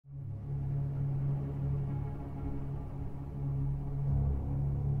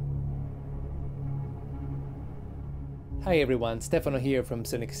Hi everyone, Stefano here from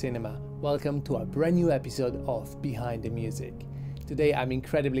Sonixinema. Welcome to a brand new episode of Behind the Music. Today I'm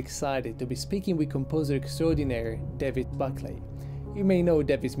incredibly excited to be speaking with composer extraordinaire David Buckley. You may know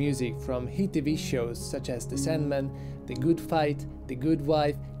David's music from hit TV shows such as The Sandman, The Good Fight, The Good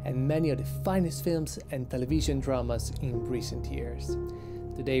Wife, and many of the finest films and television dramas in recent years.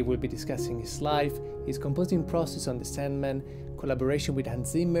 Today we'll be discussing his life, his composing process on The Sandman, collaboration with Hans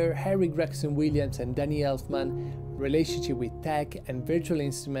Zimmer, Harry Gregson Williams and Danny Elfman, relationship with tech and virtual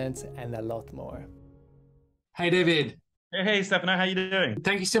instruments, and a lot more. Hi David. Hey Stefano, how you doing?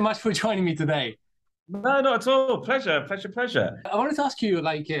 Thank you so much for joining me today. No, not at all. Pleasure. I wanted to ask you,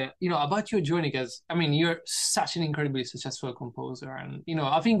 about your journey, because you're such an incredibly successful composer, and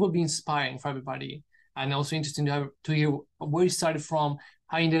I think it will be inspiring for everybody, and also interesting to hear where you started from,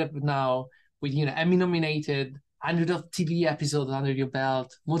 how you ended up now with Emmy nominated, hundreds of TV episodes under your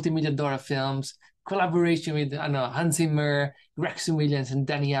belt, multi-million dollar films, collaboration with Hans Zimmer, Gregson Williams, and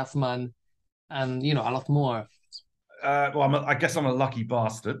Danny Elfman, and a lot more. I guess I'm a lucky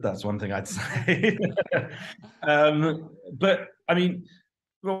bastard. That's one thing I'd say. But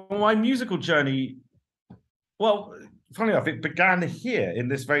my musical journey, funny enough, it began here in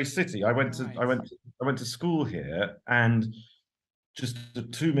this very city. I went to school here, and just a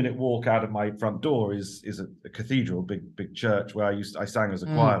 2-minute walk out of my front door is a cathedral, big church where I sang as a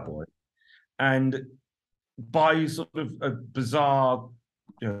choir boy. And by sort of a bizarre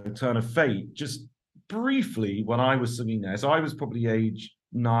turn of fate, just briefly when I was singing there, so I was probably age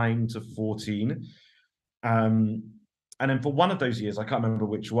 9 to 14, and then for one of those years, I can't remember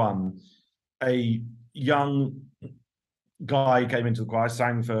which one, a young guy came into the choir,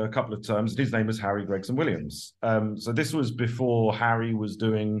 sang for a couple of terms. His name was Harry Gregson Williams. So this was before Harry was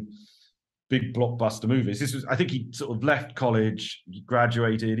doing big blockbuster movies. I think he sort of left college, he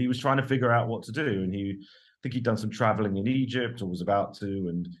graduated, he was trying to figure out what to do, and I think he'd done some traveling in Egypt or was about to,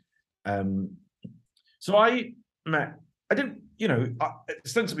 and so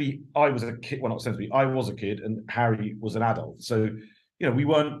ostensibly I was a kid, well, not ostensibly, I was a kid and Harry was an adult. So, we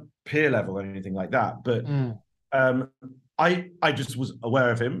weren't peer level or anything like that, but I just was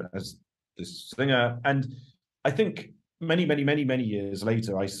aware of him as this singer. And I think many years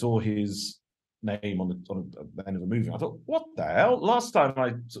later, I saw his name on the end of a movie. I thought, what the hell? Last time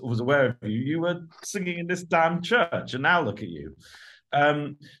I was aware of you, you were singing in this damn church, and now look at you.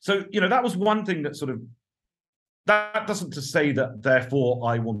 So that was one thing that sort of, that doesn't to say that therefore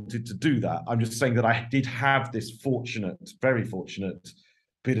I wanted to do that. I'm just saying that I did have this very fortunate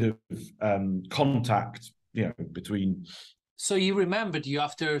bit of contact, between. So you remembered you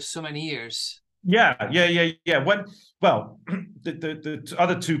after so many years. Yeah. The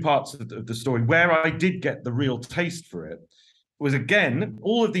other two parts of the story where I did get the real taste for it was, again,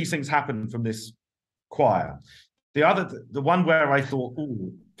 all of these things happened from this choir. The one where I thought,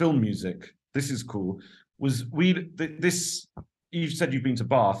 oh, film music, this is cool, was you said you've been to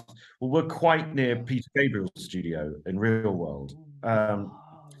Bath. Well, we're quite near Peter Gabriel's studio in Real World.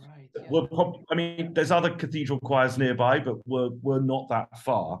 There's other cathedral choirs nearby, but we're not that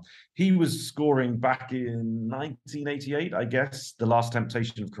far. He was scoring back in 1988, I guess, The Last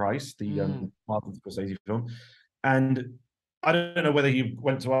Temptation of Christ, the Martin Scorsese film. And I don't know whether he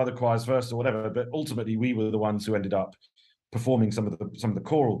went to other choirs first or whatever, but ultimately we were the ones who ended up performing some of the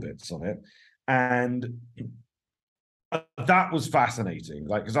choral bits on it. And that was fascinating,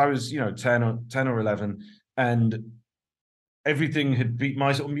 because I was 10 or 11, and everything had been,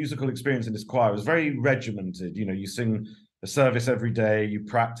 my sort of musical experience in this choir was very regimented. You sing a service every day, you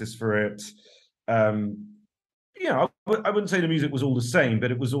practice for it. I wouldn't say the music was all the same,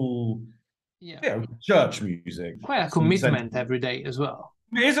 but it was all church music. Quite a commitment every day as well.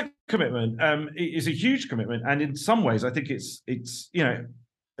 It is a commitment. It is a huge commitment, and in some ways, I think it's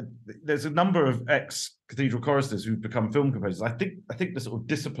there's a number of ex-cathedral choristers who've become film composers. I think the sort of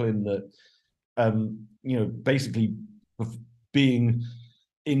discipline that basically being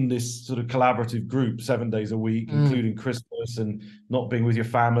in this sort of collaborative group 7 days a week, including Christmas, and not being with your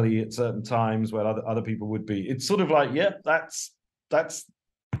family at certain times where other people would be. It's sort of like, that's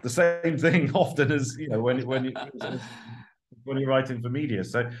the same thing often as when you're writing for media.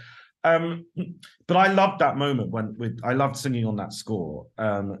 So, but I loved that moment I loved singing on that score,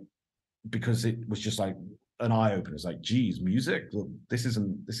 because it was just like an eye opener. It's like, geez, music. Well, this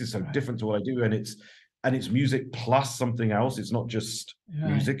is so different to what I do, and it's music plus something else. It's not just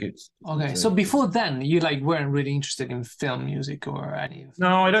music. It's okay. So before then, you weren't really interested in film music or any.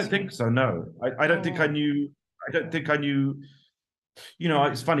 No, I don't think so. No, I don't think I knew. I don't think I knew.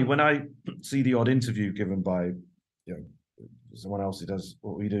 It's funny when I see the odd interview given by someone else who does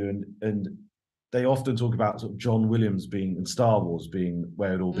what we do, and they often talk about sort of John Williams being in Star Wars being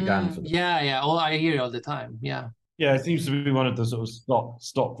where it all began for them. Yeah. Oh, I hear it all the time. Yeah. Yeah, it seems to be one of the sort of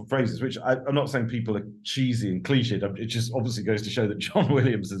stock phrases, which I'm not saying people are cheesy and cliched. It just obviously goes to show that John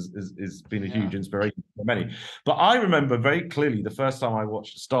Williams has been a huge inspiration for many. But I remember very clearly the first time I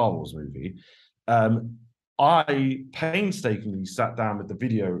watched a Star Wars movie, I painstakingly sat down with the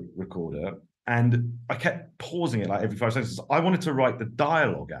video recorder and I kept pausing it like every 5 seconds. I wanted to write the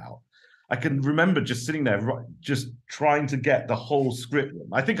dialogue out. I can remember just sitting there, just trying to get the whole script.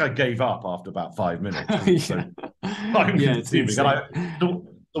 I think I gave up after about 5 minutes. So It's insane. so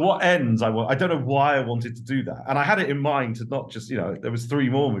what ends? I don't know why I wanted to do that, and I had it in mind to not just there was 3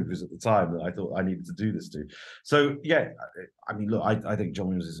 more movies at the time that I thought I needed to do this to. So yeah, I mean, look, I think John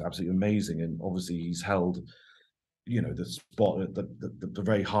Williams is absolutely amazing, and obviously he's held the spot at the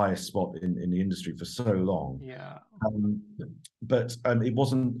very highest spot in the industry for so long. Yeah. But it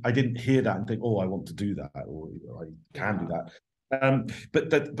wasn't. I didn't hear that and think, oh, I want to do that, or I can do that.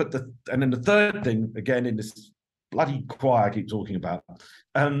 And then the third thing, again, in this bloody choir I keep talking about,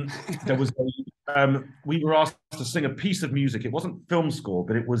 there was we were asked to sing a piece of music. It wasn't film score,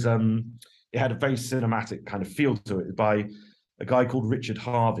 but it was it had a very cinematic kind of feel to it by a guy called Richard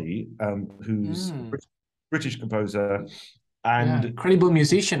Harvey, who's a British composer. And incredible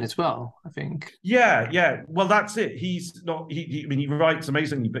musician as well, I think. Yeah. Well, that's it. He's not. I mean, he writes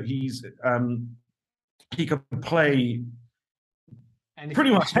amazingly, but he can play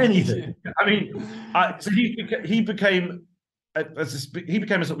pretty much anything. I mean, so he became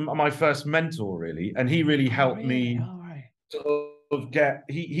my first mentor, really, and he really helped me sort of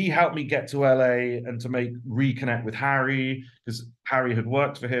he helped me get to LA and to reconnect with Harry, because Harry had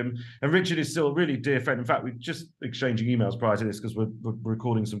worked for him, and Richard is still a really dear friend. In fact, we're just exchanging emails prior to this because we're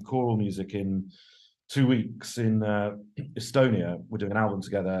recording some choral music in 2 weeks in Estonia. We're doing an album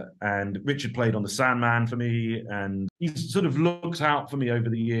together, and Richard played on the Sandman for me, and he's sort of looked out for me over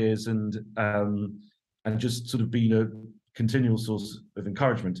the years, and just sort of been a continual source of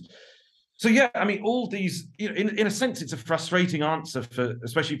encouragement. So yeah, I mean, all these, in a sense, it's a frustrating answer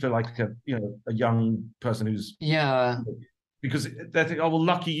especially for like a young person who's because they think, oh well,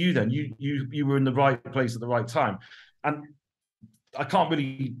 lucky you then, you were in the right place at the right time, and I can't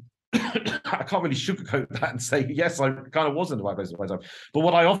really sugarcoat that and say yes, I kind of was in the right place at the right time. But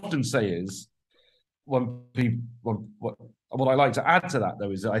what I often say is, what I like to add to that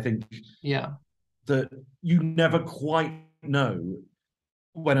though is that I think that you never quite know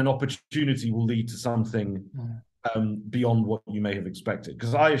when an opportunity will lead to something beyond what you may have expected.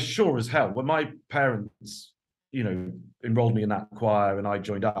 Because I sure as hell, when my parents, enrolled me in that choir and I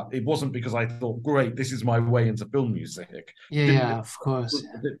joined up, it wasn't because I thought, great, this is my way into film music. Yeah, of course.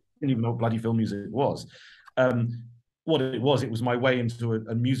 Didn't even know what bloody film music was. What it was my way into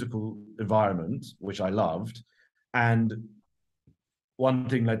a musical environment, which I loved. And one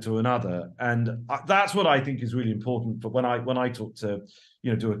thing led to another. And that's what I think is really important. But when I talk to,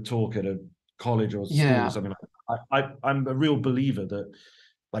 do a talk at a college or school or something like that, I'm a real believer that,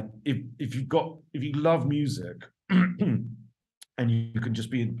 like, if you love music and you can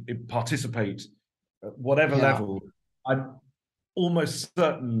just participate at whatever level, I'm almost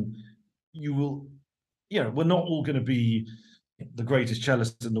certain you will, we're not all going to be the greatest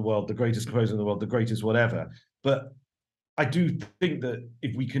cellist in the world, the greatest composer in the world, the greatest whatever. But I do think that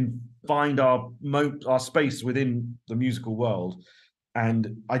if we can find our space within the musical world,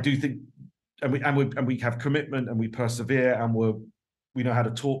 and I do think, and we have commitment and we persevere and we know how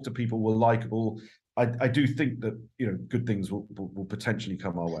to talk to people, we're likable. I do think that good things will potentially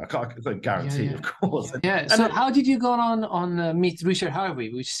come our way. I can't guarantee, of course. Yeah. So how did you go on meet Richard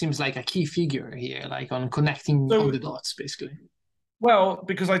Harvey, which seems like a key figure here, like on connecting all the dots, basically? Well,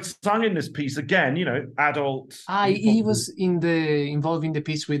 because I'd sung in this piece again, adult. He was involved in the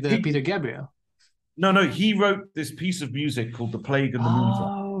piece with Peter Gabriel. No, he wrote this piece of music called "The Plague and the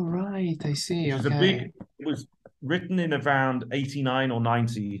Moonflower." Oh, right, I see. It was written in around 89 or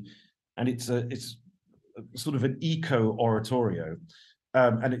 90, and it's sort of an eco oratorio,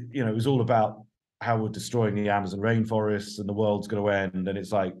 and it was all about how we're destroying the Amazon rainforests and the world's going to end. And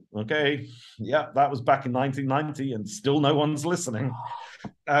it's like, okay, yeah, that was back in 1990 and still no one's listening.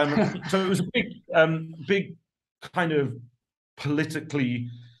 So it was a big kind of politically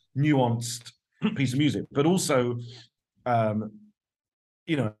nuanced piece of music, but also,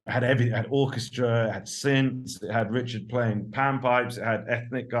 it had everything. It had orchestra, it had synths, it had Richard playing panpipes, it had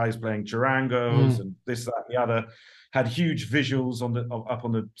ethnic guys playing charangos and this, that, and the other. Had huge visuals up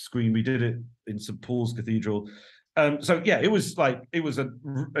on the screen. We did it in St. Paul's Cathedral. So yeah, it was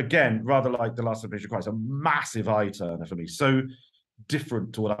again, rather like The Last of Christ, a massive eye turner for me. So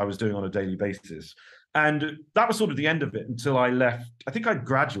different to what I was doing on a daily basis. And that was sort of the end of it until I left. I think I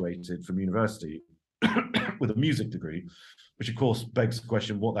graduated from university with a music degree, which of course begs the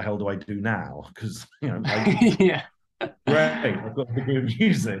question, what the hell do I do now? Because, Yeah. great, I've got a degree in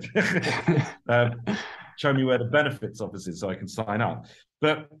music. Show me where the benefits office is so I can sign up.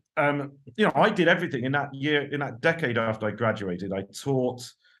 But, I did everything in that year, in that decade after I graduated. I taught,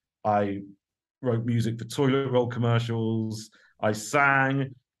 I wrote music for toilet roll commercials, I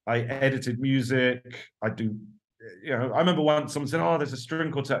sang, I edited music. I do, I remember once someone said, "Oh, there's a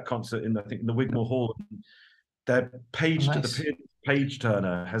string quartet concert in, I think, in the Wigmore Hall. Their page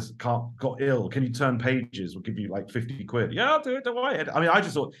turner has got ill. Can you turn pages? We'll give you like 50 quid." "Yeah, I'll do it. Don't worry." I mean, I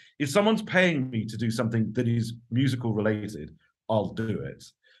just thought, if someone's paying me to do something that is musical related, I'll do it,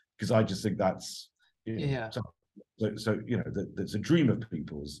 because I just think that's So that's a dream of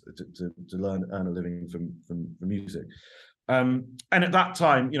people's, to earn a living from music. And at that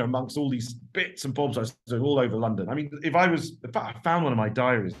time, amongst all these bits and bobs I was doing all over London. I mean, in fact, I found one of my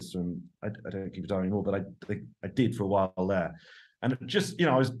diaries from, I don't keep a diary anymore, but I did for a while there. And just,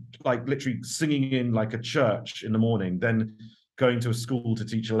 I was like literally singing in like a church in the morning, then going to a school to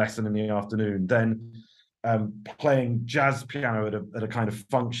teach a lesson in the afternoon, then playing jazz piano at a kind of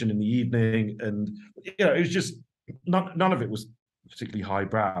function in the evening. And, it was just, none of it was particularly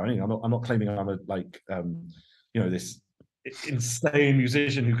highbrow. I'm not claiming I'm this insane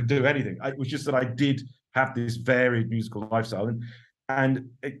musician who could do anything. It was just that I did have this varied musical lifestyle, and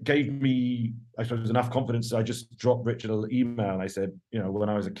it gave me, I suppose, enough confidence that I just dropped Richard an email and I said, when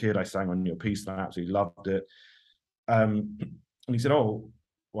I was a kid, I sang on your piece and I absolutely loved it. And he said, "Oh,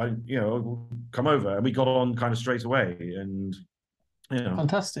 why don't come over?" And we got on kind of straight away. And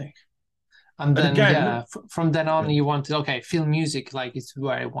fantastic. And then again, from then on, you wanted, film music, like, it's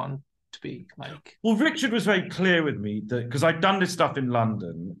where I want to be. Like, well, Richard was very clear with me that, because I'd done this stuff in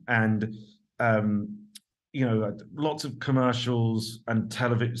London, and lots of commercials and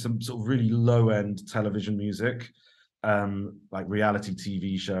television, some sort of really low-end television music, like reality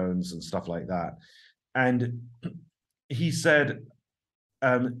TV shows and stuff like that. And he said,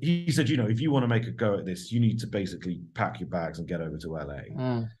 if you want to make a go at this, you need to basically pack your bags and get over to LA.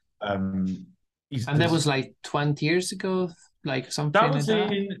 And that was like 20 years ago, like something that was like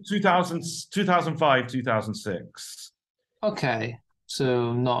in 2005, 2006. Okay,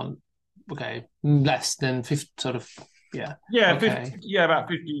 so not less than 50, sort of. Yeah, okay. About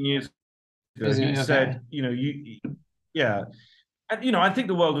 15 years ago. He said, and I think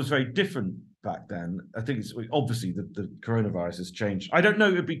the world was very different back then. I think it's obviously the coronavirus has changed. I don't know.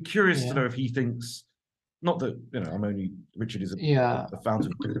 It'd be curious to know if he thinks, not that Richard is a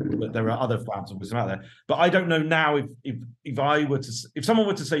fountain, but there are other fountains of wisdom out there. But I don't know now if someone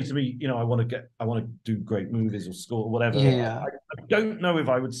were to say to me, I want to do great movies or score or whatever. I don't know if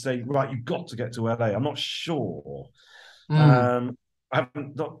I would say, right, you've got to get to LA. I'm not sure. I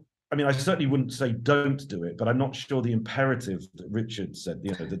certainly wouldn't say don't do it, but I'm not sure the imperative that Richard said,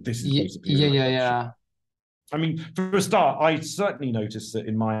 that this is basically. I mean, for a start, I certainly noticed that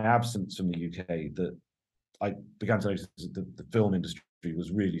in my absence from the UK, that I began to notice that the film industry was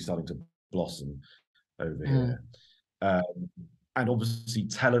really starting to blossom over here. And obviously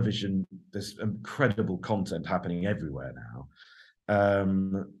television, there's incredible content happening everywhere now.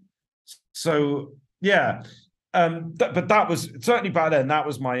 But that was certainly back then, that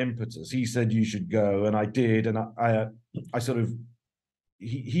was my impetus. He said you should go, and I did. And I sort of,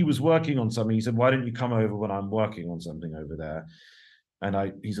 he was working on something. He said, "Why don't you come over when I'm working on something over there?" And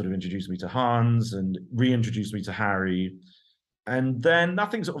he sort of introduced me to Hans and reintroduced me to Harry. And then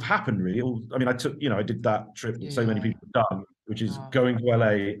nothing sort of happened really. I mean, I did that trip that so many people have done, which is going to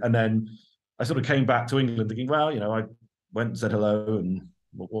LA. And then I sort of came back to England thinking, well, I went and said hello, and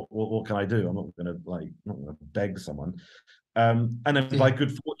what can I do? I'm not going to beg someone. And then by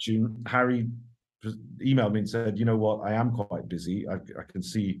good fortune, Harry emailed me and said, "You know what? I am quite busy. I can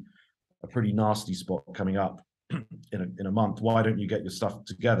see a pretty nasty spot coming up in a month. Why don't you get your stuff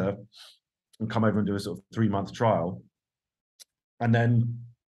together and come over and do a sort of 3-month trial?" And then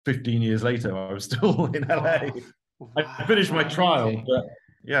 15 years later, I was still in LA. I finished my trial, but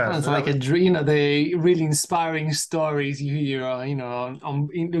it's like a dream. The really inspiring stories you hear,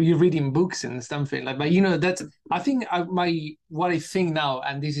 you read in books and something like. But that's, I think, what I think now,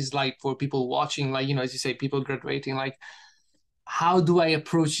 and this is like for people watching, like as you say, people graduating, like, how do I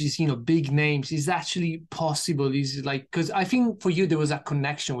approach these, big names? Is actually possible? Is it like, because I think for you there was a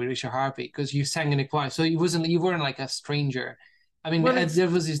connection with Richard Harvey because you sang in a choir, so you weren't like a stranger. I mean, there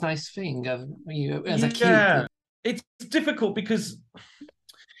was this nice thing of as a kid. Yeah, it's difficult because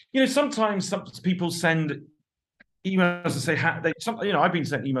sometimes some people send emails to say I've been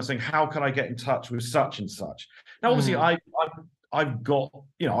sent emails saying, how can I get in touch with such and such? Now, obviously, I've got,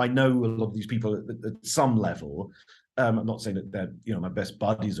 I know a lot of these people at some level. I'm not saying that they're my best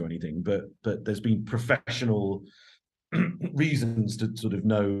buddies or anything, but there's been professional reasons to sort of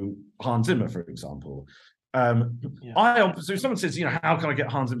know Hans Zimmer, for example. So if someone says, how can I get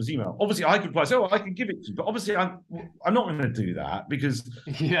Hans Zimmer's email? Obviously, I could reply, say, I can give it to you, but obviously, I'm not going to do that because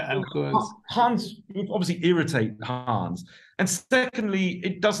of course, Hans would obviously irritate Hans, and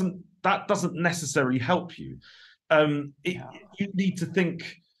secondly, that doesn't necessarily help you. You need to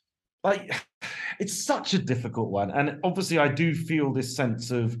think, like, it's such a difficult one, and obviously, I do feel this sense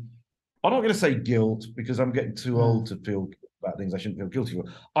of, I'm not going to say guilt because I'm getting too old to feel about things I shouldn't feel guilty for.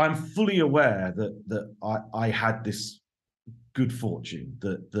 I'm fully aware that I had this good fortune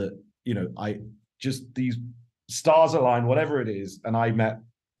that I just, these stars aligned, whatever it is, and I met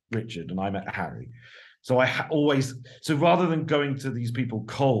Richard and I met Harry. So so rather than going to these people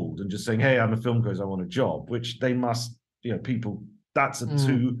cold and just saying, hey, I'm a film composer, I want a job, which they must, people, that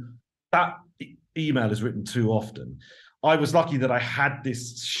email is written too often. I was lucky that I had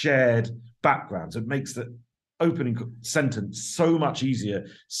this shared background. So it makes the opening sentence so much easier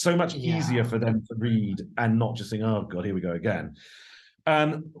for them to read and not just saying, oh God, here we go again.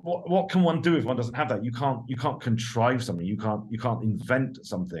 What can one do if one doesn't have that? You can't contrive something. You can't invent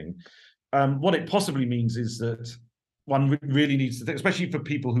something. What it possibly means is that one really needs to think, especially for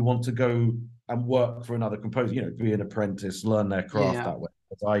people who want to go and work for another composer, be an apprentice, learn their craft that way,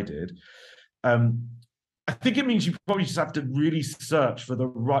 as I did. I think it means you probably just have to really search for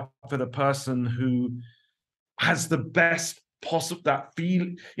the person who has the best possible, that feel,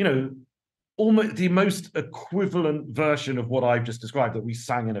 almost the most equivalent version of what I've just described, that we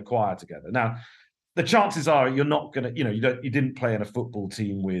sang in a choir together. Now, the chances are you're not going to, you didn't play in a football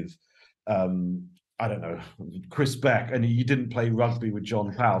team with, I don't know, Chris Beck, and you didn't play rugby with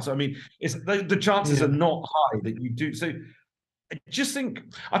John Powell. So, I mean, the chances are not high that you do. So I just think,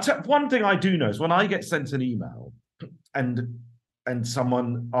 one thing I do know is when I get sent an email and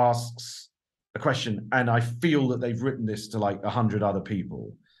someone asks a question and I feel that they've written this to like 100 other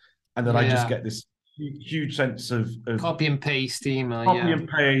people, and then I just get this huge sense of copy and paste email, and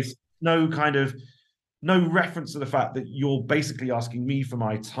paste, no reference to the fact that you're basically asking me for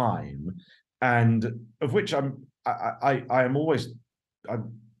my time, and of which I'm not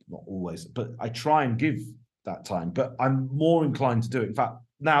always, but I try and give that time, but I'm more inclined to do it. In fact,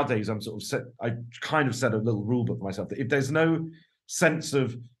 nowadays I kind of set a little rule book for myself that if there's no sense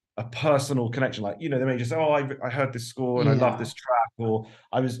of a personal connection, like, they may just say, oh, I heard this score and I love this track, or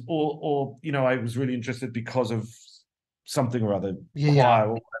I was really interested because of something or other, choir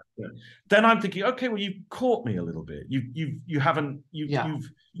or whatever. Then I'm thinking, okay, well, you've caught me a little bit. You've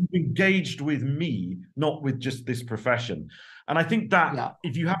engaged with me, not with just this profession. And I think that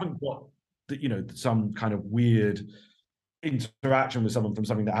if you haven't got some kind of weird interaction with someone from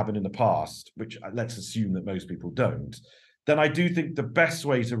something that happened in the past, which let's assume that most people don't, then I do think the best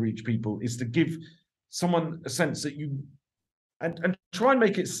way to reach people is to give someone a sense that you, and try and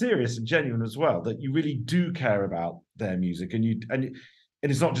make it serious and genuine as well, that you really do care about their music, and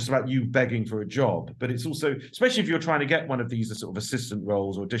it's not just about you begging for a job, but it's also, especially if you're trying to get one of these sort of assistant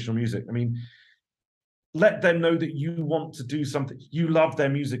roles or additional music, I mean, let them know that you want to do something, you love their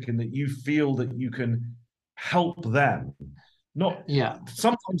music, and that you feel that you can help them.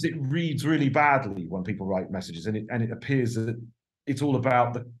 Sometimes it reads really badly when people write messages, and it appears that it's all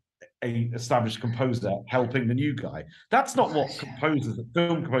about a established composer helping the new guy. That's not what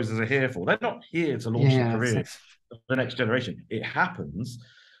film composers are here for. They're not here to launch the career of the next generation. It happens.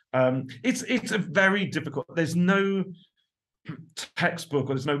 It's a very difficult. There's no textbook,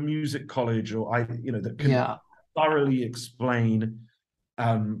 or there's no music college, or that can thoroughly explain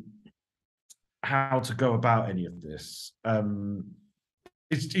how to go about any of this.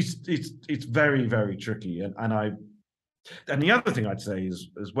 It's very, very tricky, and the other thing I'd say is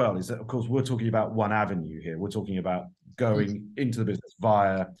that, of course, we're talking about one avenue here. We're talking about going into the business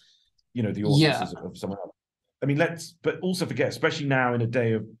via the audiences of someone else. I mean, but also forget, especially now in a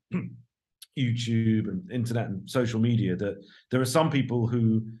day of YouTube and internet and social media, that there are some people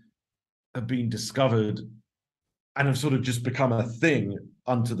who have been discovered and have sort of just become a thing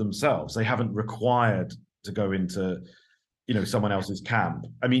unto themselves. They haven't required to go into, someone else's camp.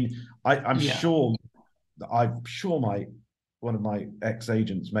 I mean, I'm sure one of my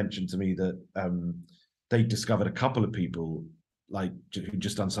ex-agents mentioned to me that they discovered a couple of people who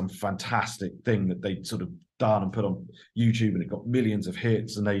just done some fantastic thing that they'd sort of done and put on YouTube, and it got millions of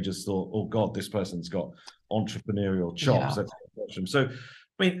hits, and they just thought, oh God, this person's got entrepreneurial chops. So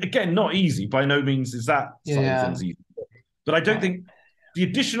I mean, again, not easy. By no means is that side of Yeah. things easy. But I don't Right. think the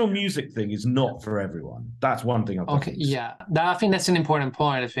additional music thing is not for everyone. That's one thing I'll Okay, definitely say. yeah. I think that's an important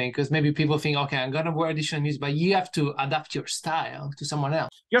point, I think, because maybe people think, okay, I'm gonna wear additional music, but you have to adapt your style to someone else.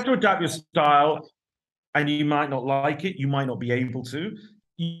 You have to adapt your style, and you might not like it. You might not be able to.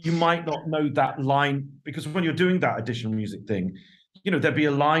 You might not know that line, because when you're doing that additional music thing, there'd be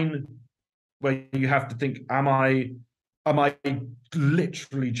a line where you have to think, am I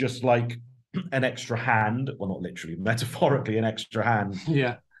literally just like an extra hand, well, not literally, metaphorically an extra hand,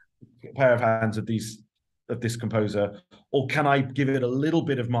 Yeah. pair of hands of this composer, or can I give it a little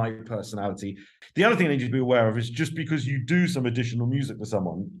bit of my personality? The other thing I need you to be aware of is, just because you do some additional music for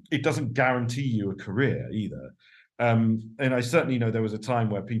someone, it doesn't guarantee you a career either. And I certainly know there was a time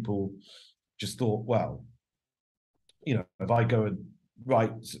where people just thought, well, if I go and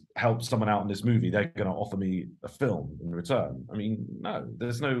help someone out in this movie, they're going to offer me a film in return. I mean, no,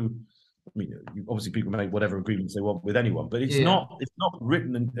 there's no. I mean, obviously people make whatever agreements they want with anyone, but it's Yeah. not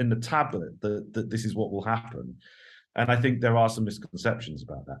written in the tablet that this is what will happen. And I think there are some misconceptions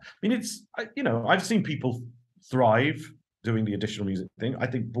about that. I mean, I've seen people thrive doing the additional music thing. I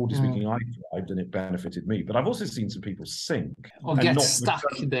think, broadly speaking, I thrived and it benefited me. But I've also seen some people sink Or and get not stuck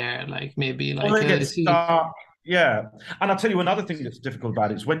return. there, like maybe Or like they get see. stuck. Yeah. And I'll tell you another thing that's difficult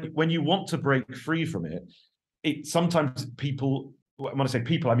about it is when you want to break free from it sometimes people, when I say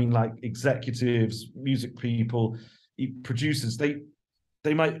people, I mean like executives, music people, producers, they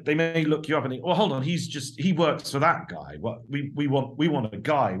may look you up and think, well, hold on, he works for that guy. What we want a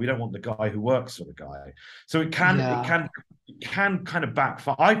guy. We don't want the guy who works for the guy. So it Yeah. can kind of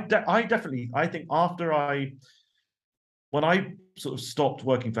backfire. I think when I sort of stopped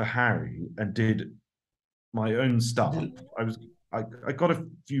working for Harry and did my own stuff, I got a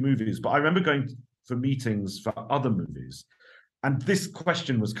few movies, but I remember going for meetings for other movies, and this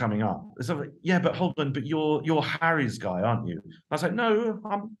question was coming up. It's like, yeah, but hold on, but you're Harry's guy, aren't you? I was like, no,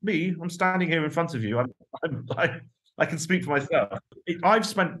 I'm me. I'm standing here in front of you. I can speak for myself. I've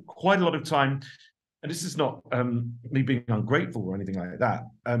spent quite a lot of time, and this is not me being ungrateful or anything like that.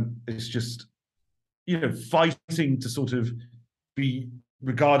 It's just fighting to sort of be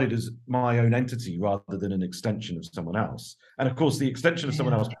regarded as my own entity rather than an extension of someone else. And of course, the extension of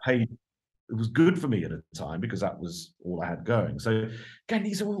someone else paid. It was good for me at the time because that was all I had going. So again,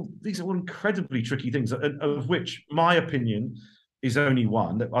 these are all incredibly tricky things, of which my opinion is only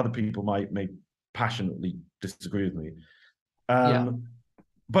one. That other people may passionately disagree with me.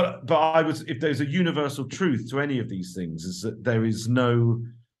 But if there's a universal truth to any of these things, is that there is no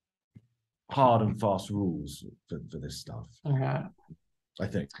hard and fast rules for this stuff. Okay. I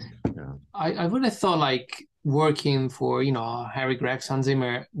think. Yeah. I would have thought like working for, Harry Gregg, Hans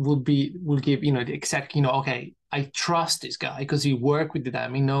Zimmer will give, the exact, okay, I trust this guy because he worked with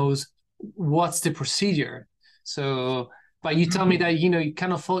them. He knows what's the procedure. So, but you tell me that, you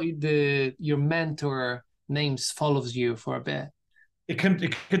kind of follow your mentor names follows you for a bit. It can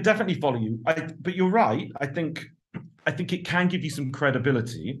definitely follow you. But you're right. I think it can give you some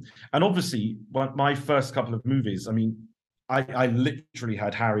credibility. And obviously, my first couple of movies, I mean, I literally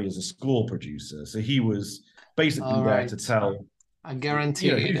had Harry as a score producer. So he was basically there to tell. I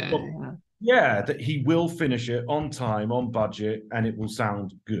guarantee that he will finish it on time, on budget, and it will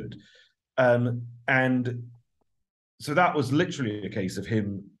sound good. And so that was literally a case of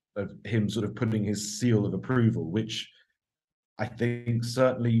him sort of putting his seal of approval, which I think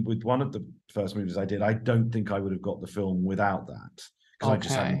certainly with one of the first movies I did, I don't think I would have got the film without that,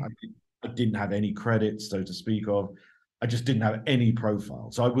 because I didn't have any credits, so to speak of. I just didn't have any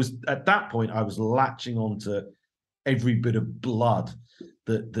profile. So at that point, I was latching onto every bit of blood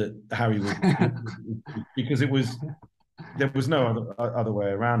that Harry would, because there was no other way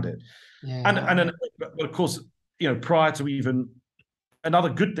around it. And of course, prior to even, another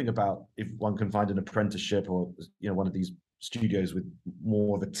good thing about, if one can find an apprenticeship or one of these studios with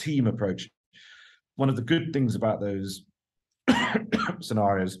more of a team approach, one of the good things about those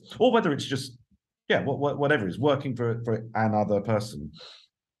scenarios, or whether it's just whatever is working for another person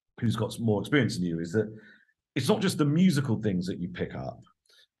who's got some more experience than you, is that it's not just the musical things that you pick up.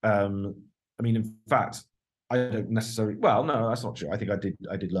 I mean, in fact, I don't necessarily. Well, no, that's not true. I think I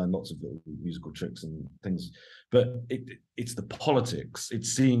did learn lots of musical tricks and things, but it's the politics.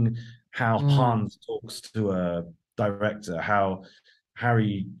 It's seeing how Hans talks to a director, how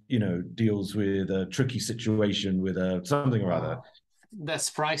Harry, deals with a tricky situation with something or other. That's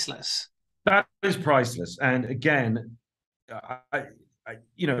priceless. That is priceless. And again, I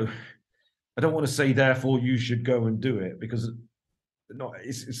don't want to say therefore you should go and do it, because not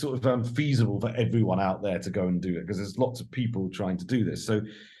it's sort of unfeasible for everyone out there to go and do it, because there's lots of people trying to do this. So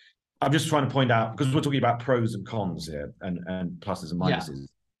I'm just trying to point out, because we're talking about pros and cons here, and pluses and minuses,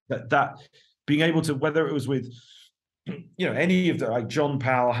 that being able to, whether it was with any of the, like John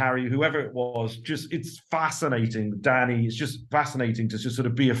Powell, Harry, whoever it was, just it's fascinating. Danny, it's just fascinating to just sort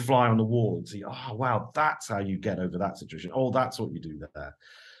of be a fly on the wall and see, oh wow, that's how you get over that situation. Oh, that's what you do there.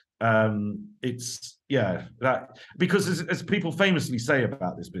 It's that, because as people famously say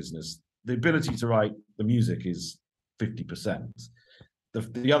about this business, the ability to write the music is 50%.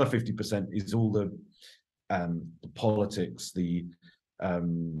 The other 50% is all the politics, the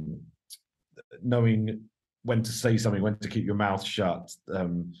knowing when to say something, when to keep your mouth shut,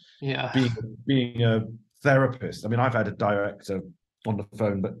 being a therapist. I mean, I've had a director on the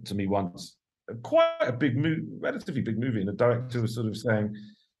phone but to me once, quite a big movie, relatively big movie, and the director was sort of saying,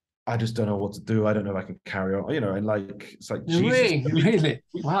 I just don't know what to do. I don't know if I can carry on, and like, it's like, Jesus. Really?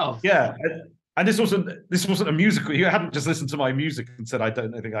 Wow. Yeah. And this wasn't a musical. You hadn't just listened to my music and said, I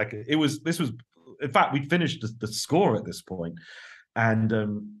don't think I could. This was, in fact, we'd finished the score at this point. And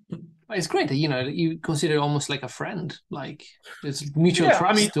it's great that you consider it almost like a friend, like there's mutual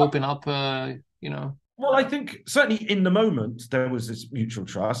trust to open up. Well, I think certainly in the moment there was this mutual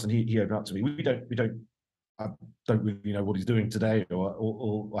trust, and he opened up to me. I don't really know what he's doing today,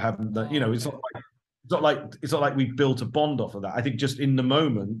 or haven't. It's not like we built a bond off of that. I think just in the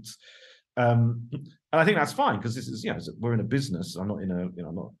moment, and I think that's fine, because this is we're in a business. I'm not in a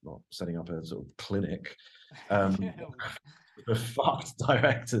I'm not setting up a sort of clinic. For fucked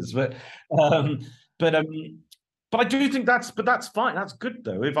directors, but I do think that's fine. That's good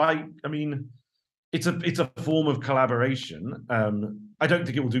though. It's a form of collaboration. I don't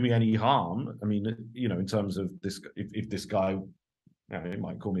think it will do me any harm. I mean, in terms of this, if this guy, he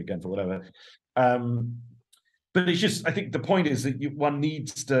might call me again for whatever. But it's just, I think the point is that one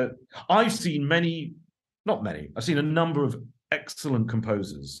needs to. I've seen I've seen a number of excellent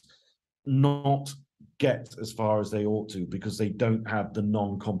composers not get as far as they ought to, because they don't have the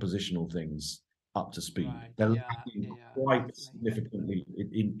non-compositional things up to speed. Right. They're lacking quite significantly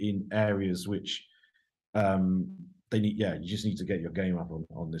in areas which they need. You just need to get your game up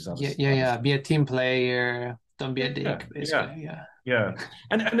on this other stuff. Be a team player, don't be a dick, basically.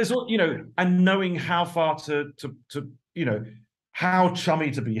 And there's all, and knowing how far to how chummy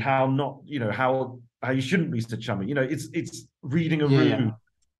to be, how not, how you shouldn't be so chummy. It's reading a room.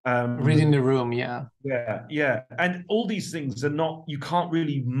 Reading the room, and all these things are not, you can't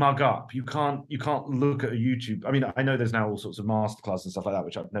really mug up, you can't look at a YouTube. I mean, I know there's now all sorts of masterclasses and stuff like that,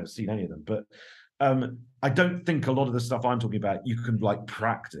 which I've never seen any of them, but I don't think a lot of the stuff I'm talking about you can like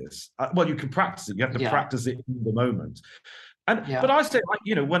practice. Well, you can practice it, you have to practice it in the moment. And but I say, like,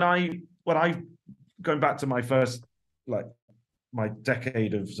 when I going back to my first, like, my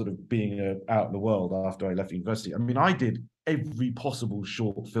decade of sort of being out in the world after I left university, I mean, I did every possible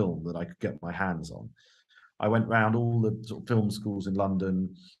short film that I could get my hands on. I went around all the sort of film schools in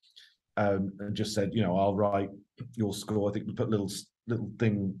London, and just said, I'll write your score. I think we put a little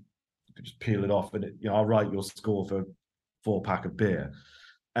thing, you could just peel it off, and I'll write your score for 4-pack of beer.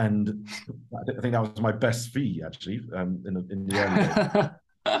 And I think that was my best fee, actually, in the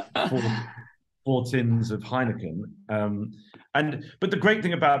early days. Four tins of Heineken. But the great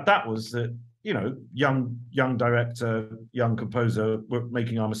thing about that was that, young director, young composer, we're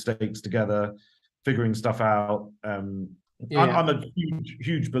making our mistakes together, figuring stuff out. I'm a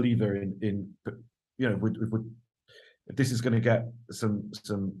huge believer in if this is going to get some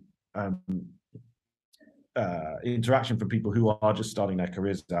interaction from people who are just starting their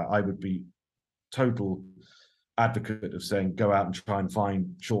careers out, I would be total advocate of saying, go out and try and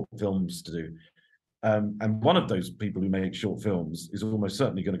find short films to do. And one of those people who make short films is almost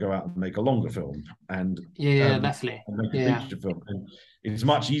certainly going to go out and make a longer film, and definitely, and make a feature film. And it's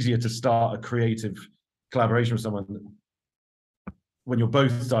much easier to start a creative collaboration with someone when you're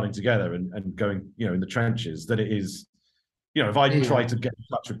both starting together and going, in the trenches, than it is, if I try to get in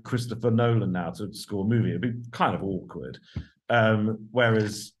touch with Christopher Nolan now to score a movie, it'd be kind of awkward.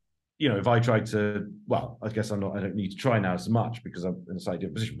 Whereas, if I tried to, well, I guess I don't need to try now as much because I'm in a slightly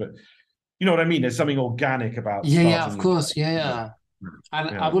different position, but you know what I mean? There's something organic about of course. And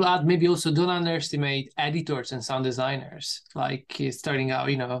I will add, maybe also don't underestimate editors and sound designers, like starting out,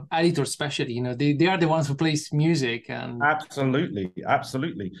 editors especially, they are the ones who place music. And absolutely.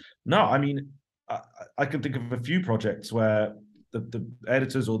 No, I mean, I can think of a few projects where the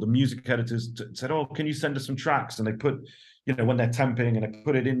editors or the music editors said, oh, can you send us some tracks? And they put, when they're temping, and I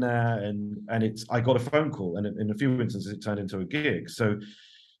put it in there, and I got a phone call, and in a few instances it turned into a gig. So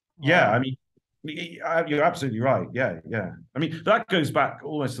I mean, You're absolutely right. Yeah, yeah. I mean, that goes back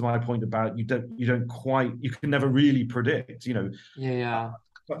almost to my point about you can never really predict. Yeah.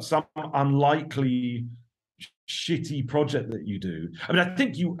 Some unlikely shitty project that you do. I mean,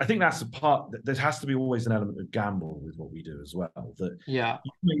 I think that's a part that there has to be always an element of gamble with what we do as well. That Yeah.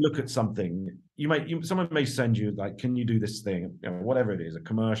 you may look at something, someone may send you like, can you do this thing? Whatever it is, a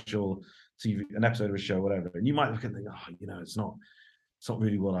commercial, TV, an episode of a show, whatever, and you might look and think, it's not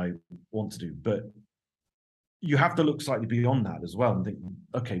really what I want to do. But you have to look slightly beyond that as well and think,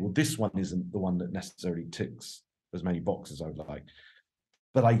 okay, well, this one isn't the one that necessarily ticks as many boxes I would like.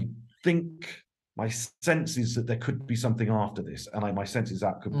 But I think my sense is that there could be something after this, and my sense is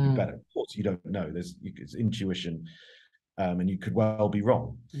that could be better. Of course, you don't know. It's intuition, and you could well be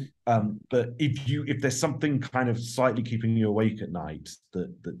wrong. But if there's something kind of slightly keeping you awake at night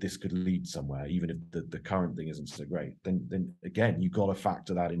that this could lead somewhere, even if the current thing isn't so great, then again you've got to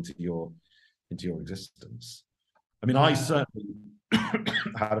factor that into your existence. I mean, I certainly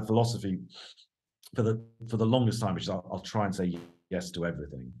had a philosophy for the longest time, which is I'll try and say yes to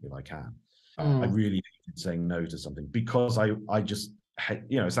everything if I can. I really hated saying no to something because I just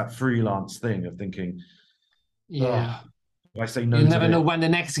it's that freelance thing of thinking, if I say no, you never know when the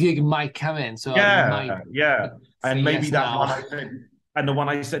next gig might come in. So and maybe yes that now. one I said, and the one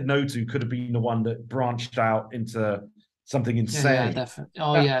I said no to could have been the one that branched out into something insane. Yeah, definitely.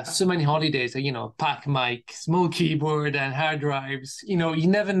 Oh yeah, so many holidays. Pack mic, small keyboard, and hard drives. You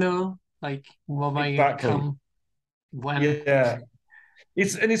never know, like what might come when. Yeah,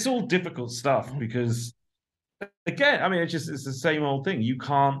 it's all difficult stuff because, again, I mean, it's the same old thing. You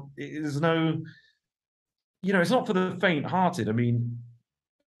can't. There's no. It's not for the faint-hearted. I mean,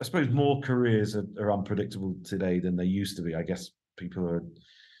 I suppose more careers are unpredictable today than they used to be. I guess people are.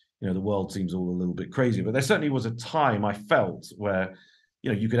 The world seems all a little bit crazy, but there certainly was a time I felt where,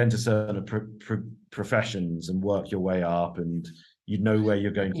 you could enter certain professions and work your way up, and you'd know where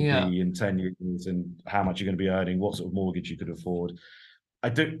you're going to be in 10 years and how much you're going to be earning, what sort of mortgage you could afford. I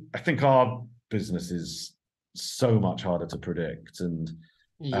think our business is so much harder to predict, and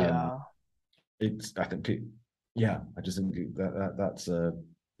I just think that's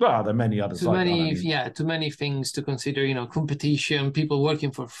well, there are many others. Too many things to consider. Competition, people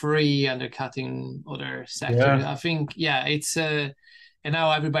working for free, undercutting other sectors. Yeah. I think, it's and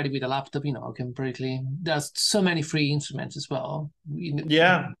now everybody with a laptop, can practically. There's so many free instruments as well.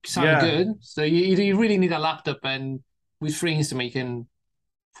 Sound good. So you really need a laptop, and with free instrument, you can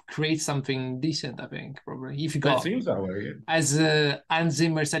create something decent. I think probably if you got. It seems that way. As Hans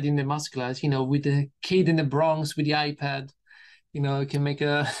Zimmer said in the masterclass, with the kid in the Bronx with the iPad. Can make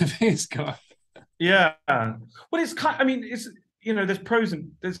a things go. Yeah. Well, it's kind. I mean, it's there's pros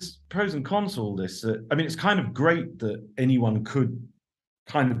and cons to all this. I mean, it's kind of great that anyone could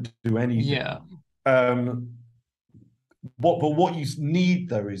kind of do anything. Yeah. What you need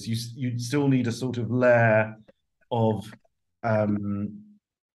though is you still need a sort of layer of I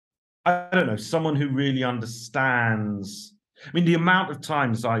don't know, someone who really understands. I mean, the amount of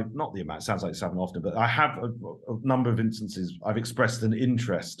times not the amount, it sounds like it's happened often, but I have a number of instances I've expressed an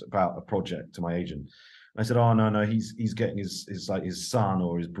interest about a project to my agent. I said, oh, no, he's getting his son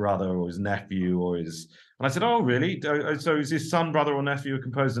or his brother or his nephew and I said, oh, really? So is his son, brother or nephew a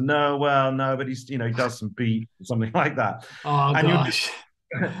composer? No, but he's, he does some beat or something like that. Oh, and gosh.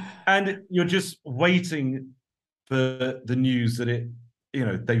 You're just waiting for the news that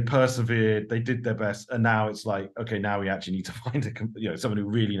they persevered, they did their best, and now it's like, okay, now we actually need to find someone who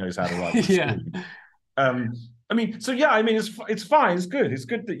really knows how to write. Yeah. I mean, it's fine, it's good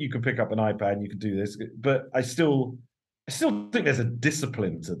that you can pick up an iPad and you can do this, but I still think there's a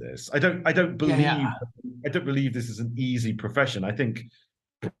discipline to this. I don't believe this is an easy profession. I think,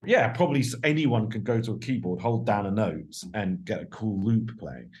 probably anyone can go to a keyboard, hold down a note, and get a cool loop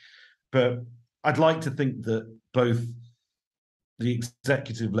playing. But I'd like to think that both the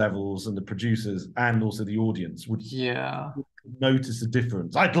executive levels and the producers and also the audience would notice a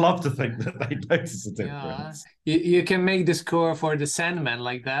difference. I'd love to think that they'd notice a difference. You can make the score for the Sandman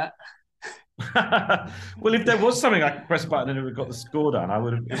like that. Well, if there was something I could press a button and it would have got the score down, it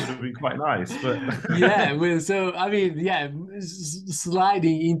would have been quite nice. But so I mean,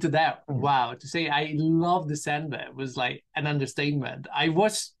 sliding into that. Wow, to say I love the Sandman was like an understatement. I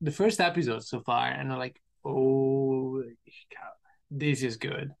watched the first episode so far, and I'm like, oh, this is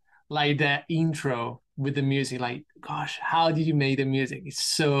good. Like the intro with the music, like, gosh, how did you make the music? It's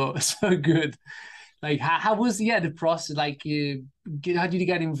so good. Like, how was the process? Like, how did you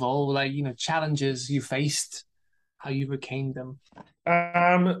get involved? Like, challenges you faced, how you overcame them.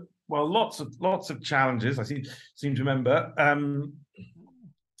 Well, lots of challenges. I seem to remember.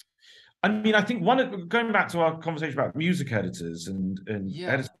 I mean, I think going back to our conversation about music editors and editors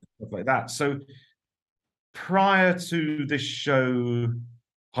and stuff like that. So prior to this show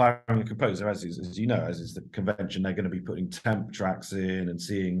hiring a composer, as you know, as is the convention, they're going to be putting temp tracks in and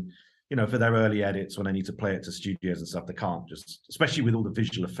seeing, for their early edits when they need to play it to studios and stuff, they can't just, especially with all the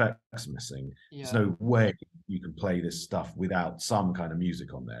visual effects missing, there's no way you can play this stuff without some kind of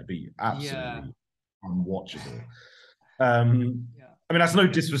music on there. It'd be absolutely unwatchable. I mean, that's no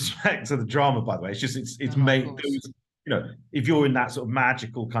disrespect to the drama, by the way. It's just it's made those, if you're in that sort of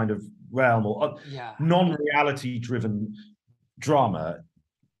magical kind of realm or non-reality driven drama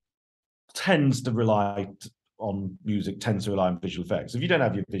tends to rely on music, tends to rely on visual effects. If you don't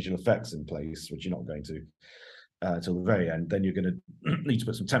have your visual effects in place, which you're not going to till the very end, then you're going to need to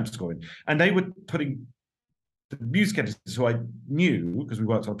put some temp score in. And they were putting the music editors who I knew because we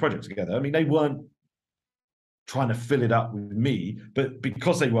worked on a project together. I mean, they weren't trying to fill it up with me, but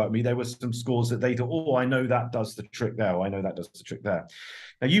because they worked with me, there were some scores that they thought, oh, I know that does the trick there, or I know that does the trick there.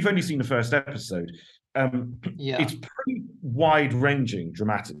 Now, you've only seen the first episode. It's pretty wide-ranging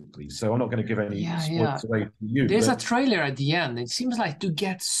dramatically, so I'm not going to give any spoilers away to you. There's a trailer at the end. It seems like to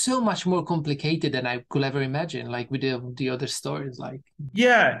get so much more complicated than I could ever imagine, like with the other stories.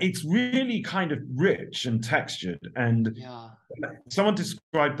 It's really kind of rich and textured, and someone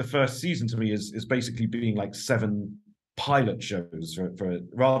described the first season to me as basically being like 7 pilot shows for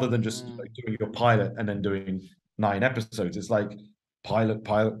rather than just like doing your pilot and then doing 9 episodes. It's like pilot.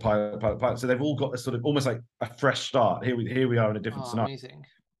 So they've all got a sort of almost like a fresh start. Here we are in a different scenario. Amazing.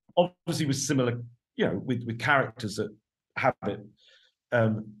 Obviously, with similar, with characters that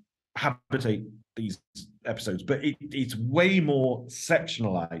habitate these episodes, but it's way more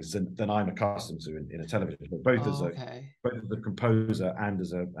sectionalized than I'm accustomed to in a television show, both as a composer and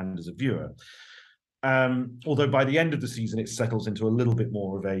as a viewer. Although by the end of the season, it settles into a little bit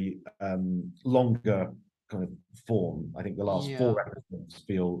more of a longer kind of form. I think the last 4 episodes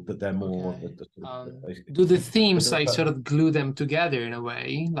feel that they're more do the themes like sort of glue them together in a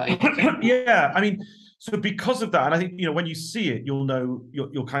way, like I mean, so because of that, and I think when you see it, you'll know,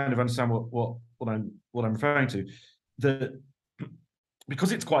 you'll kind of understand what I'm referring to, that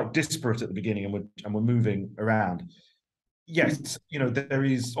because it's quite disparate at the beginning and we're moving around. Yes, there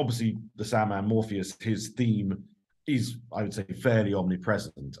is obviously the Sandman, Morpheus, his theme is, I would say, fairly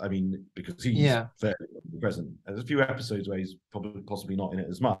omnipresent. I mean, because he's fairly omnipresent. There's a few episodes where he's possibly not in it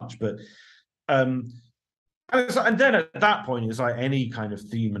as much, but and then at that point, it's like any kind of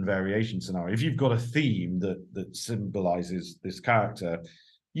theme and variation scenario. If you've got a theme that symbolizes this character,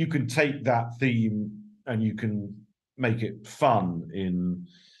 you can take that theme and you can make it fun in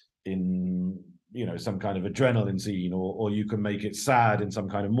some kind of adrenaline scene, or you can make it sad in some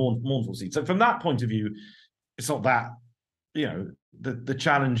kind of mournful scene. So from that point of view, it's not that, the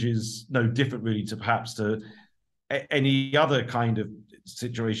challenge is no different really to perhaps to any other kind of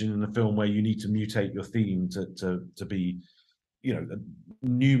situation in a film where you need to mutate your theme to be,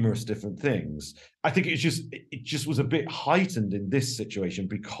 numerous different things. I think it just was a bit heightened in this situation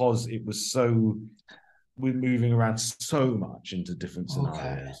because it was we're moving around so much into different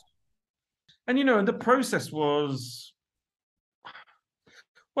scenarios. And, and the process was,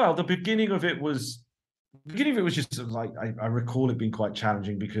 well, the beginning of it was just like, I recall it being quite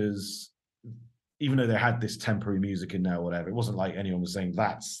challenging because even though they had this temporary music in there or whatever, it wasn't like anyone was saying,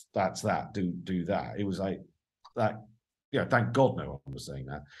 that's that, do that. It was like that, thank God no one was saying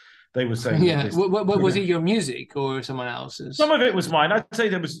that. They were saying... Yeah, what was it, your music or someone else's? Some of it was mine. I'd say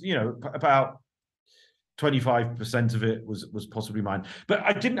there was, about 25% of it was possibly mine. But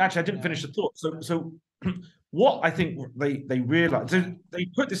I didn't finish the thought. So what I think they realized, they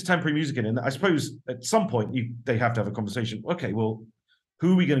put this temporary music in, and I suppose at some point they have to have a conversation. Okay, well,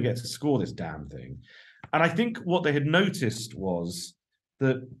 who are we going to get to score this damn thing? And I think what they had noticed was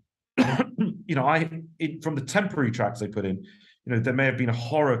that, from the temporary tracks they put in, there may have been a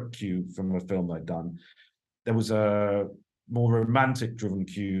horror cue from a film they'd done. There was a more romantic driven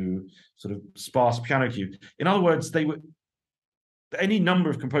cue, sort of sparse piano cue. In other words, any number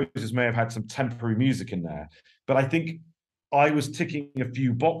of composers may have had some temporary music in there, but I think I was ticking a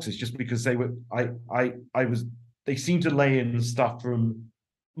few boxes just because they seemed to lay in stuff from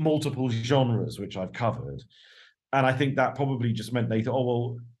multiple genres, which I've covered. And I think that probably just meant they thought, oh,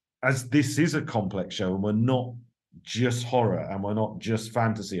 well, as this is a complex show and we're not just horror and we're not just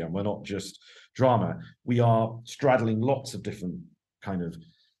fantasy and we're not just drama, we are straddling lots of different kind of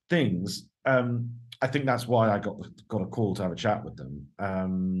things. I think that's why I got a call to have a chat with them.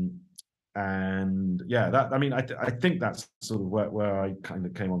 And I think that's sort of where I kind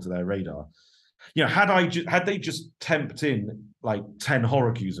of came onto their radar. you know, had they just temped in like 10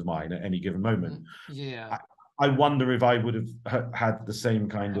 horror cues of mine at any given moment, yeah, I wonder if I would have had the same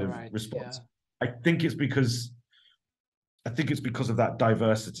kind of response. Yeah. I think it's because of that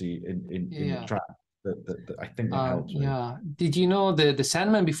diversity in the track that I think that helps. Yeah. Did you know the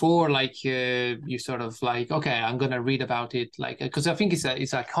Sandman before? Like you sort of like, okay, I'm gonna read about it, like because I think it's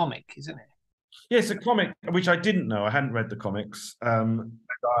a comic, isn't it? Yeah, it's a comic, which I didn't know. I hadn't read the comics.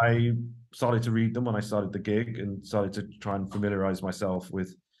 I started to read them when I started the gig and started to try and familiarize myself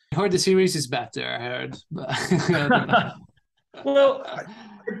with. I heard the series is better. I heard, but well,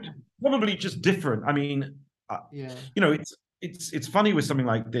 probably just different. I mean, yeah, you know, it's funny with something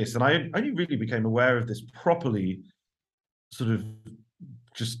like this, and I only really became aware of this properly, sort of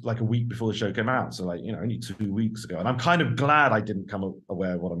just like a week before the show came out. So like, you know, only 2 weeks ago. And I'm kind of glad I didn't come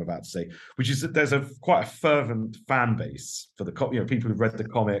aware of what I'm about to say, which is that there's quite a fervent fan base for the, you know, people who've read the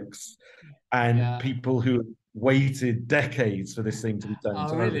comics and people who waited decades for this thing to be turned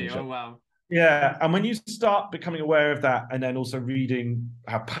into a television show. Oh, wow. Yeah, and when you start becoming aware of that, and then also reading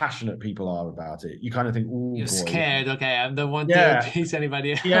how passionate people are about it, you kind of think, "Oh, you're boy, scared." Okay, I don't want to piss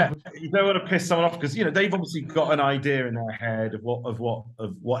anybody off. Yeah, you don't want to piss someone off because, you know, they've obviously got an idea in their head of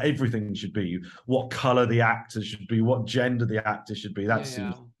what everything should be, what color the actors should be, what gender the actor should be. That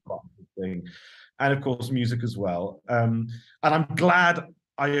seems quite a good thing, and of course, music as well. And I'm glad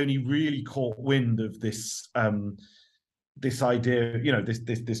I only really caught wind of this. This idea, you know,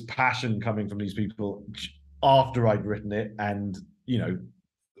 this passion coming from these people after I'd written it, and, you know,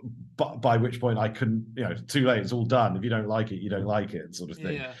 by which point I couldn't, you know, too late, it's all done. If you don't like it, you don't like it, sort of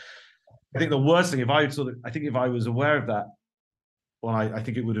thing. Yeah. I think the worst thing, if I was aware of that, well, I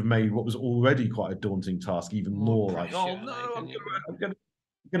think it would have made what was already quite a daunting task even more pressure, like, oh no, I'm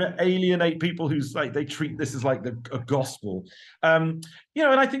gonna alienate people who's like, they treat this as like a gospel. You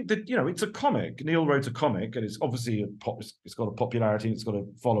know, and I think that, you know, it's a comic. Neil wrote a comic, and it's obviously it's got a popularity, and it's got a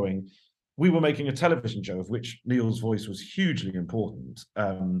following. We were making a television show of which Neil's voice was hugely important.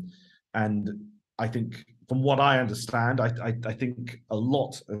 And I think, from what I understand, I think a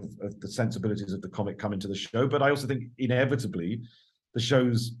lot of the sensibilities of the comic come into the show, but I also think inevitably the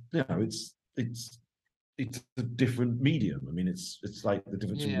show's, you know, it's a different medium. I mean, it's like the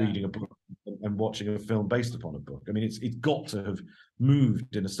difference in reading a book and watching a film based upon a book. I mean, it's got to have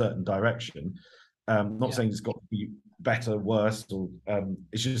moved in a certain direction. Not saying it's got to be better, worse, or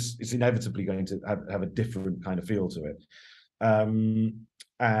it's inevitably going to have a different kind of feel to it.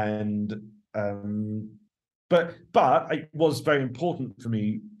 But it was very important for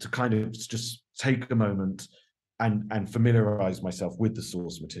me to kind of just take a moment and familiarize myself with the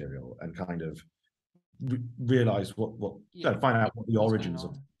source material and kind of realize find out what the origins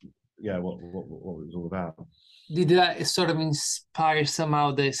of what it was all about. Did that sort of inspire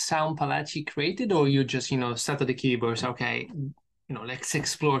somehow the sound palette you created, or you just, you know, sat at the keyboards, okay, you know, let's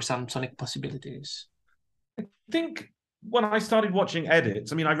explore some sonic possibilities? I think when I started watching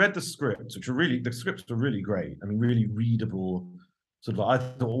edits, I mean, I read the scripts, the scripts were really great. I mean, really readable. Sort of, I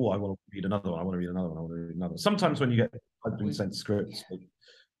thought, oh, I want to read another one. I want to read another one. I want to read another one. Sometimes when I've been sent scripts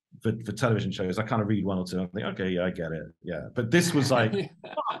for television shows, I kind of read one or two. I think, okay, yeah, I get it. Yeah. But this was like,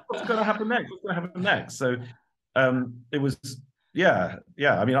 what's going to happen next? What's going to happen next? So it was, yeah.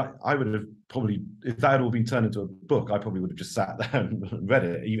 I mean, I would have probably, if that had all been turned into a book, I probably would have just sat there and read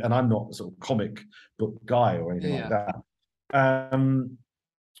it. And I'm not a sort of comic book guy or anything like that.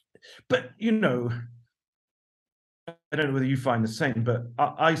 But, you know, I don't know whether you find the same, but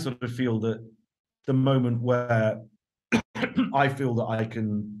I sort of feel that the moment where I feel that I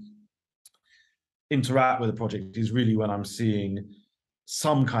can interact with a project is really when I'm seeing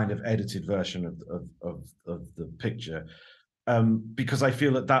some kind of edited version of the picture, because I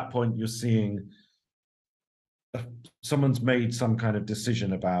feel at that point you're seeing someone's made some kind of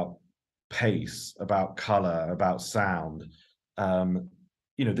decision about pace, about color, about sound,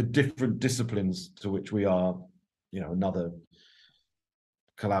 you know, the different disciplines to which we are, you know, another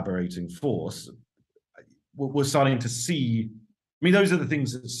collaborating force. We're starting to see, I mean, those are the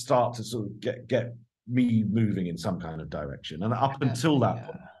things that start to sort of get me moving in some kind of direction. And up until that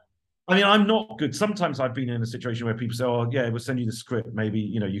point, I mean, I'm not good. Sometimes I've been in a situation where people say, oh, yeah, we'll send you the script. Maybe,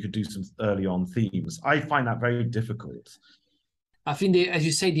 you know, you could do some early on themes. I find that very difficult. I think, as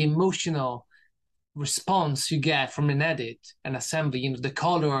you say, the emotional response you get from an edit and assembly, you know, the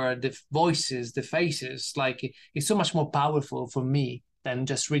color, the voices, the faces, like it's so much more powerful for me than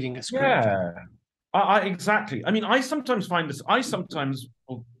just reading a script. Yeah. Exactly. I mean, I sometimes find this. I sometimes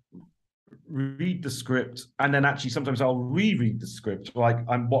will read the script, and then actually sometimes I'll reread the script. Like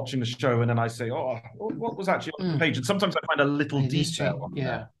I'm watching the show, and then I say, "Oh, what was actually on the page?" And sometimes I find a little detail on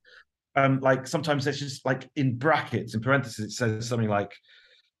there. like sometimes it's just like in brackets, in parentheses, it says something like,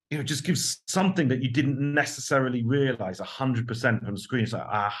 just gives something that you didn't necessarily realize 100% from screen. It's like,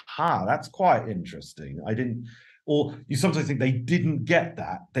 aha, that's quite interesting. I didn't, or you sometimes think they didn't get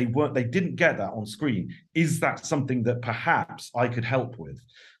that. They didn't get that on screen. Is that something that perhaps I could help with?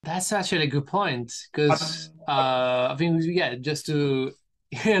 That's actually a good point, because I think, yeah, just to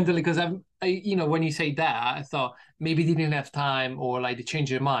handle it, because when you say that, I thought maybe they didn't have time, or like they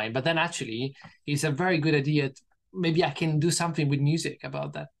changed their mind. But then actually, it's a very good idea. Maybe I can do something with music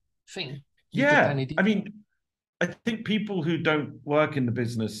about that thing. Yeah, I mean, I think people who don't work in the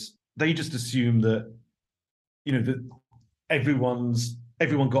business, they just assume that, that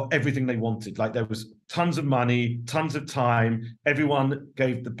everyone got everything they wanted. Like there was tons of money, tons of time. Everyone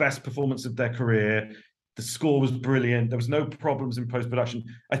gave the best performance of their career. The score was brilliant. There was no problems in post-production.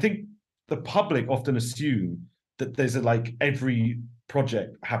 I think the public often assume that there's every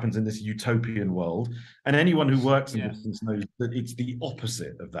project happens in this utopian world, and anyone who works in business knows that it's the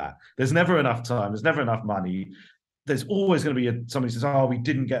opposite of that. There's never enough time. There's never enough money. There's always going to be somebody says, "Oh, we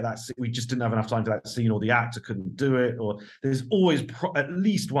didn't get that. We just didn't have enough time for that scene," or the actor couldn't do it, or there's always at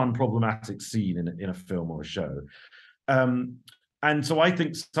least one problematic scene in a film or a show. And so I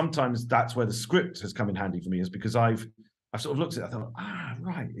think sometimes that's where the script has come in handy for me, is because I've sort of looked at it, I thought,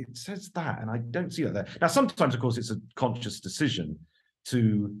 right, it says that, and I don't see that there. Now, sometimes, of course, it's a conscious decision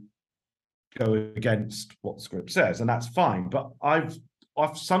to go against what the script says, and that's fine. But I've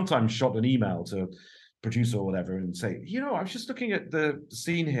sometimes shot an email to producer or whatever and say, I was just looking at the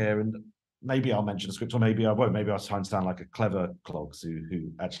scene here, and maybe I'll mention the script, or maybe I won't. Maybe I'll try and sound like a clever clogs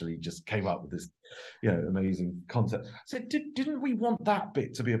who actually just came up with this, amazing concept. I said, didn't we want that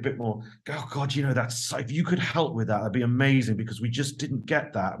bit to be a bit more? Oh God, that's, if you could help with that, that'd be amazing, because we just didn't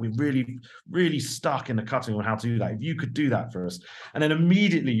get that. We're really, really stuck in the cutting on how to do that. If you could do that for us, and then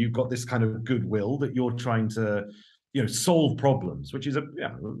immediately you've got this kind of goodwill that you're trying to, solve problems, which is a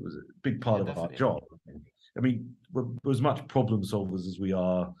big part of our job. I mean, we're as much problem solvers as we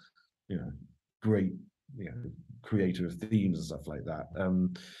are, great, creator of themes and stuff like that.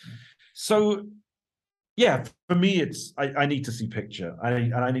 So yeah, for me, it's I need to see picture.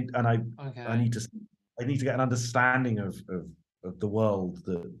 I need to get an understanding of the world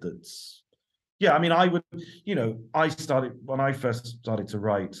that's. Yeah, I mean, I would, I started when I first started to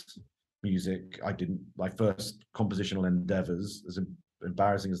write music. My first compositional endeavors, as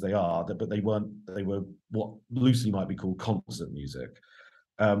embarrassing as they are, but they were what loosely might be called concert music.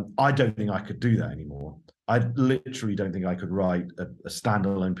 I don't think I could do that anymore. I literally don't think I could write a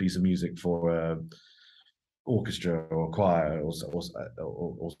standalone piece of music for an orchestra or a choir or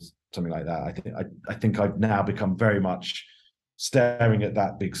something like that. I think I've now become very much staring at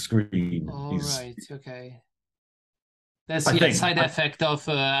that big screen. Right, okay. That's the side effect of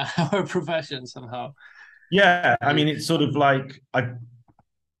our profession somehow. Yeah, I mean, it's sort of like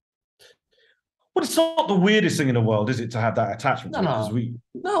well, it's not the weirdest thing in the world, is it, to have that attachment to it? Because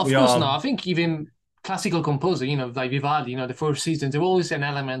of course not. I think even classical composer, like Vivaldi, the Four Seasons, there's always an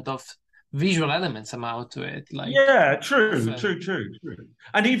element of visual elements somehow to it. True.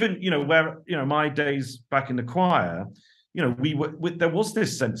 And even where my days back in the choir, there was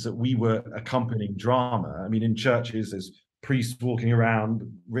this sense that we were accompanying drama. I mean, in churches, there's priests walking around,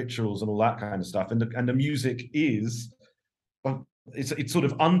 rituals, and all that kind of stuff, and the music is. It's sort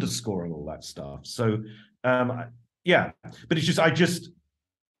of underscoring all that stuff. So, but it's just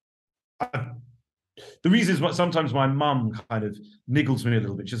the reason is what sometimes my mum kind of niggles me a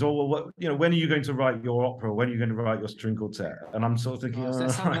little bit. She says, "Oh, well, when are you going to write your opera? When are you going to write your string quartet?" And I'm sort of thinking, that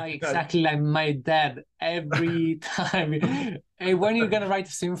sounds like exactly like my dad every time. Hey, when are you going to write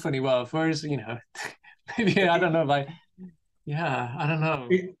a symphony? Well, first, maybe I don't know, like, I don't know.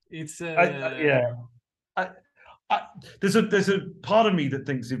 There's a part of me that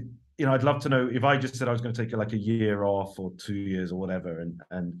thinks, if I'd love to know if I just said I was going to take a year off or 2 years or whatever,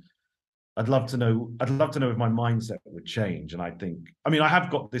 and I'd love to know if my mindset would change. And I think, I mean, I have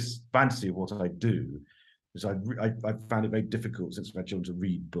got this fantasy of what I do, because I found it very difficult since my children to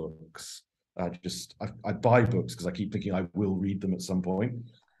read books. I buy books because I keep thinking I will read them at some point,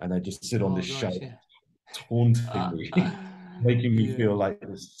 and they just sit on this shelf, taunting me. Making me feel like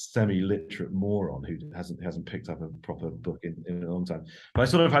this semi-literate moron who hasn't picked up a proper book in a long time. But I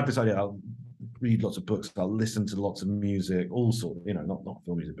sort of had this idea: I'll read lots of books, I'll listen to lots of music, all sort of, not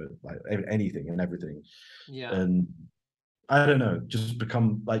film music, but like anything and everything. Yeah. And I don't know, just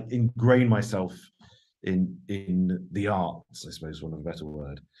become ingrain myself in the arts, I suppose, one of a better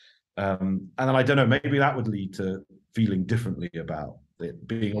word. And then I don't know, maybe that would lead to feeling differently about it,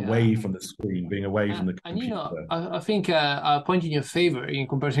 being away from the screen, being away from the And you computer. know, I think a point in your favor in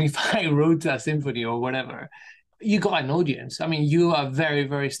comparison if I wrote a symphony or whatever, you got an audience. I mean, you are a very,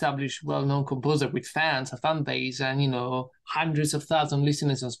 very established, well-known composer with fans, a fan base, and you know, hundreds of thousands of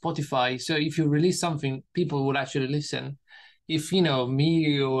listeners on Spotify. So if you release something, people will actually listen. If you know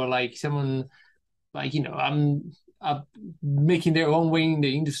me or like someone like you know, I'm making their own way in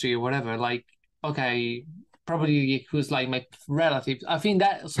the industry or whatever, like okay, probably who's like my relative. I think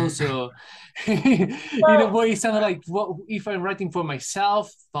that's also in a way it's kind of like what if I'm writing for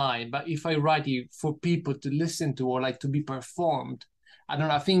myself, fine, but if I write it for people to listen to or like to be performed, I don't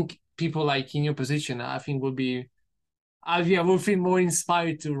know. I think people like in your position, I think would be, I would feel more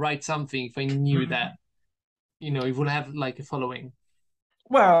inspired to write something if I knew that you know it would have like a following.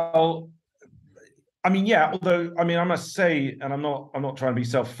 Well, I mean, yeah. Although, I mean, I must say, and I'm not trying to be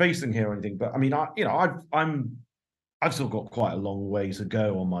self-facing here or anything, but I mean, I've still got quite a long way to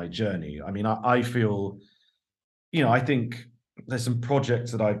go on my journey. I mean, I feel, you know, I think there's some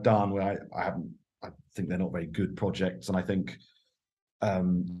projects that I've done where I think they're not very good projects, and I think,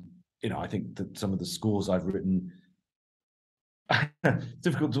 you know, I think that some of the scores I've written,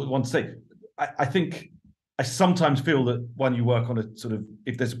 difficult one to say. I think. I sometimes feel that when you work on a sort of,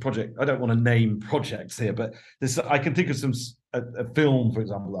 if there's a project, I don't want to name projects here, but I can think of a film, for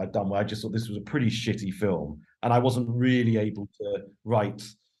example, that I've done where I just thought this was a pretty shitty film, and I wasn't really able to write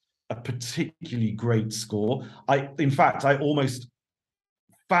a particularly great score. In fact, I almost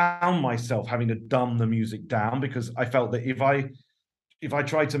found myself having to dumb the music down because I felt that if I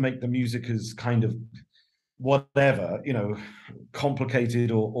tried to make the music as kind of whatever, you know,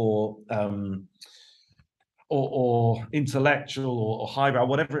 complicated or intellectual or highbrow,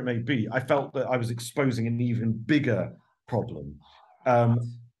 whatever it may be, I felt that I was exposing an even bigger problem. And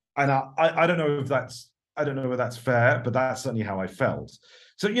I don't know if that's fair, but that's certainly how I felt.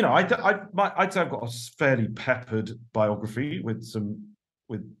 So, you know, I'd say I've got a fairly peppered biography with some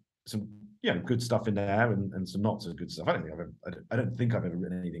you know, good stuff in there and some not so good stuff. I don't think I've ever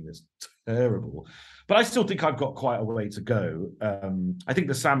written anything that's terrible, but I still think I've got quite a way to go. I think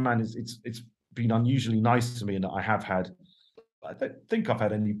the Sandman it's been unusually nice to me, and I don't think I've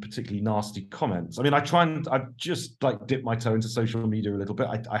had any particularly nasty comments. I mean, I've just like dipped my toe into social media a little bit.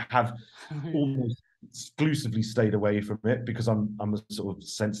 I have almost exclusively stayed away from it because I'm a sort of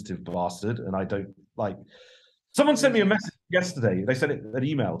sensitive bastard, and I don't like. Someone sent me a message yesterday. They sent an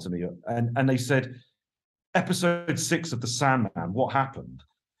email to me, and they said, "Episode 6 of the Sandman. What happened?"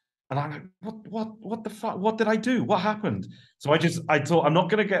 And I'm like, what the fuck? What did I do? What happened? So I thought, I'm not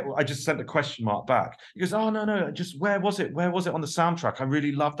going to get, I just sent a question mark back. He goes, oh, no, just where was it? Where was it on the soundtrack? I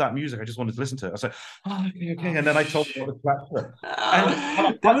really loved that music. I just wanted to listen to it. I said, oh, okay. And then I told him what the track was.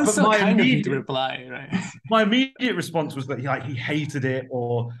 That was so kind of you to reply, right? My immediate response was that he hated it,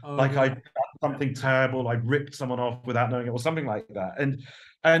 or like I did something terrible, I ripped someone off without knowing it, or something like that.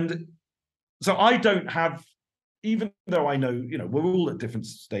 And so I don't have, even though I know, you know, we're all at different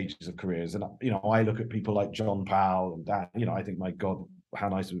stages of careers, and you know, I look at people like John Powell and that, you know, I think, my God, how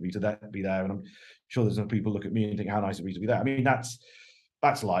nice it would be to be there, and I'm sure there's other people look at me and think how nice it would be to be there. I mean, that's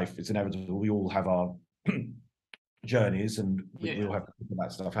life; it's inevitable. We all have our journeys, and we all have to figure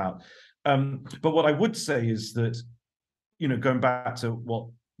that stuff out. But what I would say is that, you know, going back to what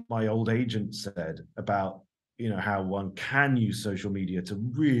my old agent said about, you know, how one can use social media to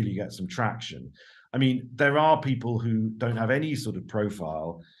really get some traction. I mean, there are people who don't have any sort of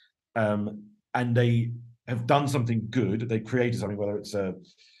profile, and they have done something good. They created something, whether it's a,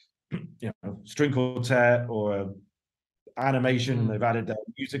 you know, string quartet or a animation, and they've added their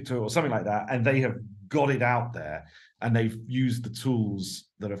music to it or something like that, and they have got it out there, and they've used the tools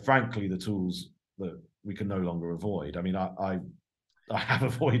that are frankly the tools that we can no longer avoid. I mean, I have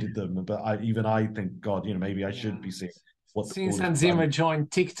avoided them, but I think, God, you know, maybe I should be seeing. Since Hans Zimmer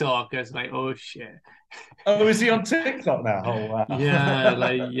joined TikTok, it's like, oh shit. Oh, is he on TikTok now? Oh wow. Yeah,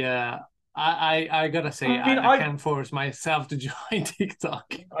 like yeah. I gotta say, I mean, I can't force myself to join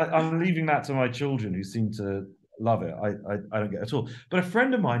TikTok. I'm leaving that to my children, who seem to love it. I don't get it at all. But a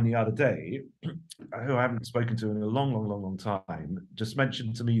friend of mine the other day, who I haven't spoken to in a long time, just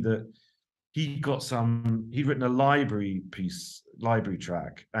mentioned to me that he'd written a library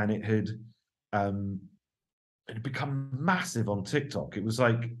track, and it had become massive on TikTok. It was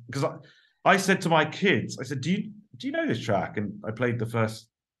like, because I said to my kids, I said, do you know this track? And I played the first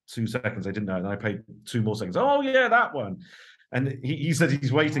 2 seconds, I didn't know, and then I played 2 more seconds. Oh yeah, that one. And he said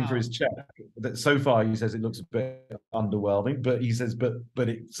he's waiting for his check. That so far he says it looks a bit underwhelming, but he says but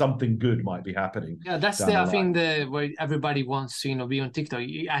something good might be happening. Yeah, that's I think where everybody wants to be on TikTok.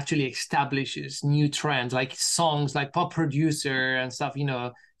 It actually establishes new trends like songs, like pop producer and stuff.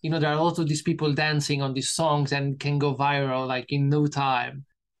 There are also these people dancing on these songs and can go viral like in no time.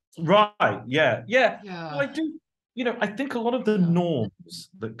 Right. Yeah. Well, I do. I think a lot of the norms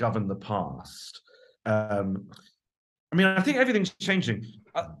that govern the past. I think everything's changing.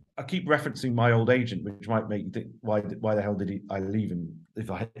 I keep referencing my old agent, which might make you think, why the hell did I leave him if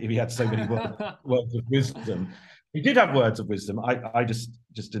he had so many words of wisdom? He did have words of wisdom. I just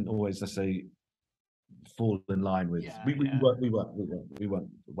didn't always necessarily fall in line with. We weren't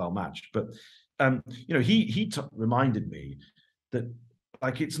well matched. But he reminded me that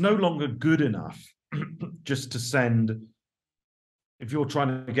like it's no longer good enough just to send. If you're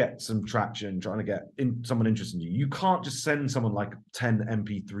trying to get some traction, trying to get someone interested in you, you can't just send someone like 10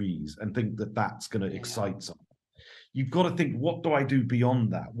 MP3s and think that that's going to excite someone. You've got to think, what do I do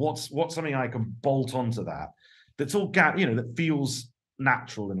beyond that? What's something I can bolt onto that's all that feels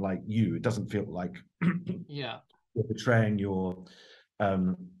natural and like you. It doesn't feel like you're betraying your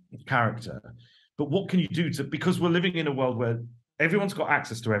character. But what can you do because we're living in a world where everyone's got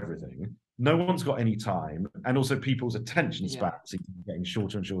access to everything. No one's got any time, and also people's attention span seems to be getting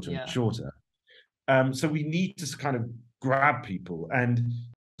shorter and shorter and shorter. So we need to kind of grab people. And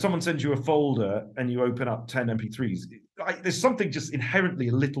someone sends you a folder, and you open up 10 MP3s. There's something just inherently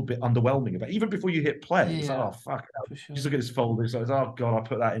a little bit underwhelming about it. Even before you hit play. It's like, oh fuck! Sure. Just look at this folder. So it's oh god, I'll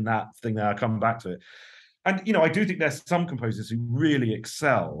put that in that thing there. I'll come back to it. And I do think there's some composers who really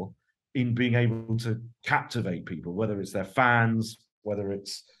excel in being able to captivate people, whether it's their fans, whether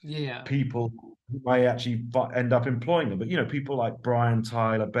it's people who may actually end up employing them. But people like Brian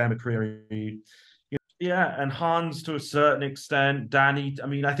Tyler, Bear McCreary, and Hans to a certain extent, Danny. I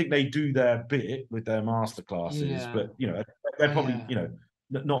mean, I think they do their bit with their masterclasses, but they're probably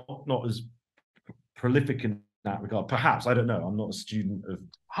not as prolific in that regard. Perhaps, I don't know. I'm not a student of.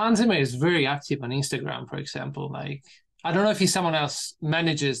 Hans Zimmer is very active on Instagram, for example. Like, I don't know if someone else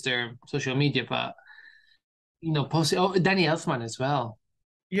manages their social media, but posting. Oh, Danny Elfman as well.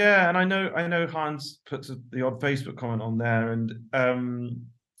 Yeah, and I know Hans puts the odd Facebook comment on there, and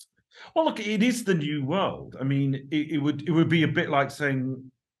well, look, it is the new world. I mean, it would be a bit like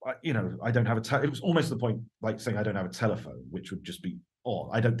saying, I don't have it was almost the point like saying I don't have a telephone, which would just be odd.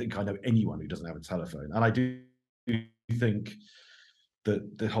 I don't think I know anyone who doesn't have a telephone, and I do think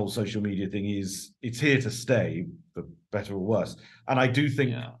that the whole social media thing it's here to stay, for better or worse. And I do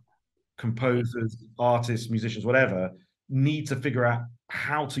think composers, artists, musicians, whatever, need to figure out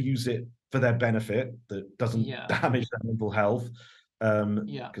how to use it for their benefit that doesn't damage their mental health.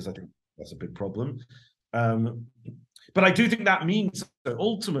 Because I think that's a big problem. But I do think that means that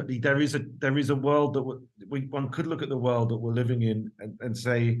ultimately there is a world that one could look at the world that we're living in and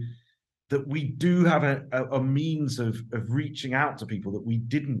say that we do have a means of reaching out to people that we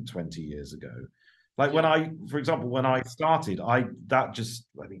didn't 20 years ago. Like for example, when I started, I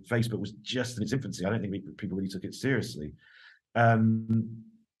think Facebook was just in its infancy. I don't think people really took it seriously.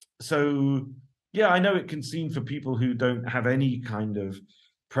 So yeah, I know it can seem for people who don't have any kind of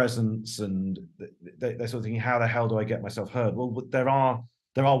presence and they're sort of thinking, how the hell do I get myself heard? Well, there are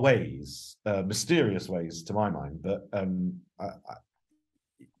ways, mysterious ways to my mind, but I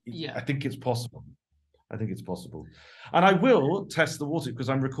think it's possible. I think it's possible. And I will test the water because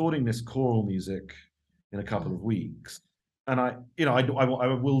I'm recording this choral music in a couple of weeks. And I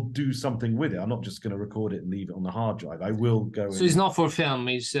will do something with it. I'm not just going to record it and leave it on the hard drive. I will go. So it's not for film.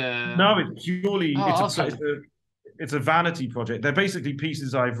 It's no, it's purely. Awesome. It's a vanity project. They're basically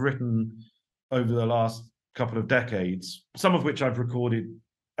pieces I've written over the last couple of decades. Some of which I've recorded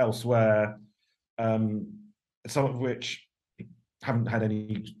elsewhere. Some of which haven't had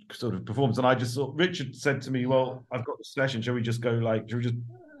any sort of performance. And I just thought Richard said to me, "Well, I've got this session. Shall we just go?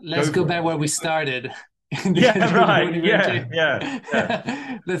 Let's go back where we started." Yeah, right.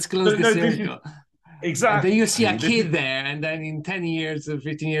 Yeah. Let's close the circle. Exactly. And then you see a kid there, and then in 10 years or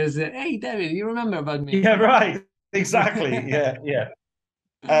 15 years, hey, David, you remember about me? Yeah, right. Exactly. Yeah.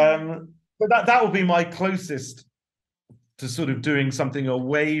 But that will be my closest to sort of doing something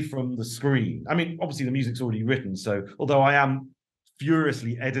away from the screen. I mean, obviously the music's already written, so although I am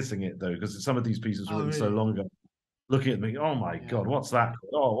furiously editing it though, because some of these pieces were written so long ago, looking at me, oh my God, what's that?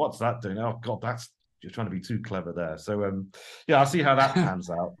 Oh, what's that doing? Oh God, you're trying to be too clever there. So I'll see how that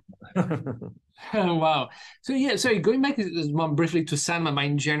pans out. Wow. So yeah, sorry, going back one briefly to Sandman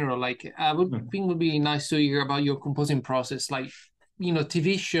in general, like I would think would be nice to hear about your composing process. Like,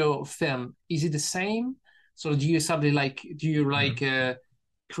 TV show, film, is it the same? So do you something like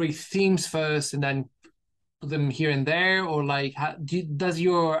create themes first and then put them here and there, or like does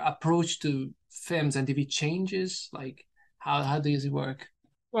your approach to films and TV changes? Like how does it work?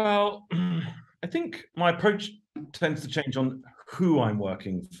 Well, I think my approach tends to change on who I'm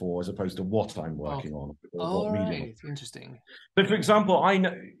working for as opposed to what I'm working on or All what medium. right, interesting. But for example, I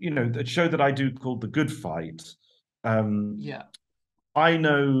know, the show that I do called The Good Fight. Yeah. I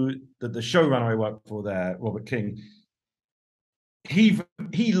know that the showrunner I work for there, Robert King, he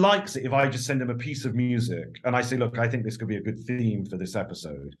likes it if I just send him a piece of music and I say, look, I think this could be a good theme for this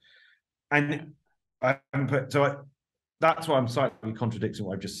episode. And that's why I'm slightly contradicting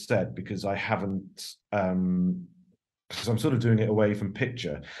what I've just said, because I haven't, because I'm sort of doing it away from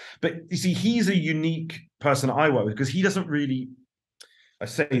picture. But you see, he's a unique person I work with because he doesn't really, I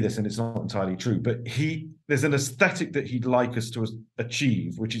say this and it's not entirely true, but there's an aesthetic that he'd like us to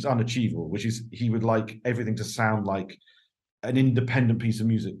achieve, which is unachievable, which is he would like everything to sound like an independent piece of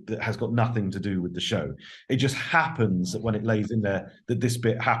music that has got nothing to do with the show. It just happens that when it lays in there, that this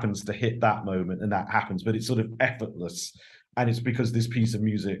bit happens to hit that moment and that happens, but it's sort of effortless. And it's because this piece of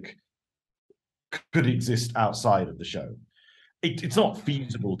music could exist outside of the show. It's not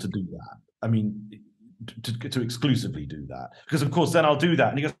feasible to do that. I mean, to exclusively do that, because of course then I'll do that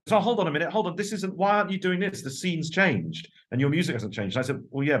and he goes, oh, hold on a minute, why aren't you doing this? The scene's changed and your music hasn't changed. And I said,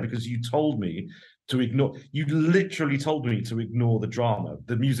 well, yeah, because you literally told me to ignore the drama.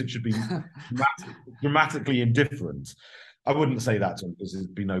 The music should be dramatically indifferent. I wouldn't say that to him because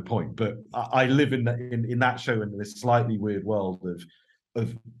there'd be no point, but I live in that show in this slightly weird world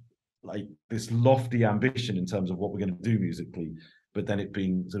of like this lofty ambition in terms of what we're going to do musically, but then it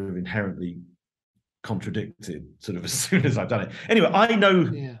being sort of inherently contradicted sort of as soon as I've done it. Anyway, I know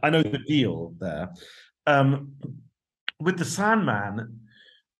the deal there. With the Sandman,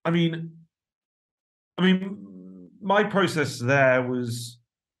 I mean, my process there was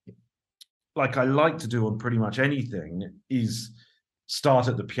like I like to do on pretty much anything is start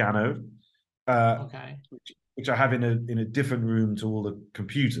at the piano, which I have in a different room to all the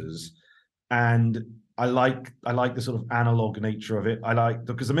computers, and I like the sort of analog nature of it. I like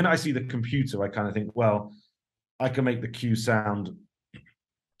because the minute I see the computer, I kind of think, well, I can make the cue sound,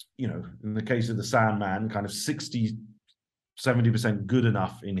 in the case of the Sandman, kind of 60-70% good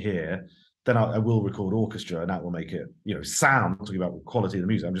enough in here. Then I will record orchestra and that will make it, sound. I'm talking about the quality of the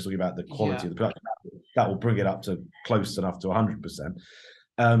music. I'm just talking about the quality of the production. That will bring it up to close enough to 100%.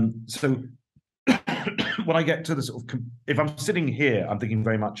 So when I get to the sort of, if I'm sitting here, I'm thinking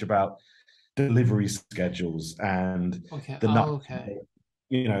very much about delivery schedules and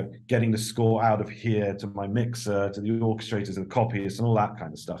getting the score out of here to my mixer, to the orchestrators and the copyists and all that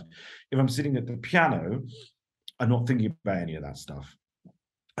kind of stuff. If I'm sitting at the piano, I'm not thinking about any of that stuff.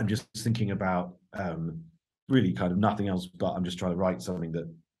 I'm just thinking about really kind of nothing else, but I'm just trying to write something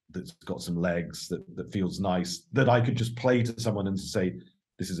that's got some legs, that feels nice, that I could just play to someone and say,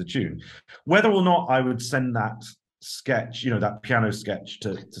 this is a tune. Whether or not I would send that sketch, that piano sketch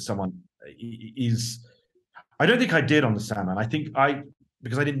to someone is, I don't think I did on the Sandman. I think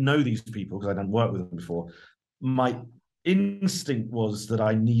because I didn't know these people, because I hadn't worked with them before, my instinct was that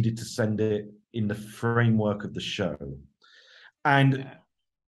I needed to send it in the framework of the show. And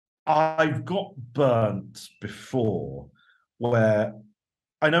I've got burnt before where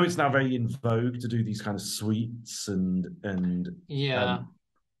I know it's now very in vogue to do these kind of suites and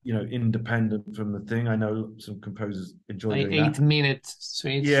independent from the thing. I know some composers enjoy like doing 8-minute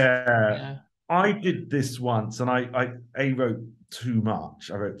suites. Yeah. I did this once and I wrote too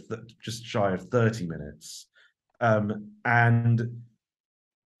much. I wrote just shy of 30 minutes. And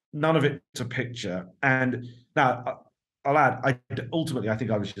none of it to picture. And now I'll add, ultimately, I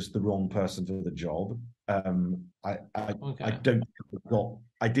think I was just the wrong person for the job. I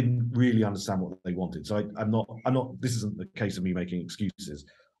didn't really understand what they wanted. So I'm not, this isn't the case of me making excuses.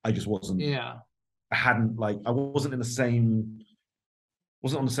 I just wasn't, I wasn't on the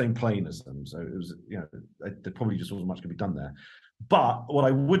same plane as them. So it was, there probably just wasn't much could be done there. But what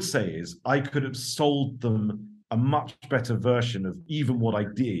I would say is I could have sold them a much better version of even what I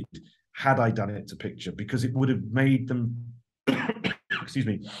did had I done it to picture, because it would have made them,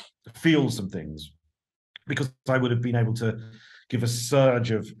 feel some things, because I would have been able to give a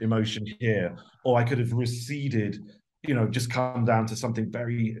surge of emotion here, or I could have receded, just come down to something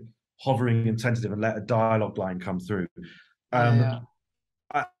very hovering and tentative and let a dialogue line come through. And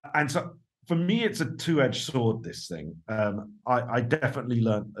so for me, it's a two-edged sword, this thing. I definitely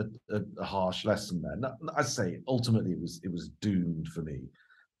learned a harsh lesson there. I say, ultimately, it was doomed for me.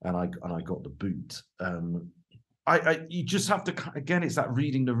 And I got the boot. you just have to, again, it's that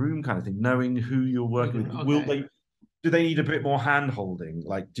reading the room kind of thing, knowing who you're working with. Okay. Do they need a bit more hand holding?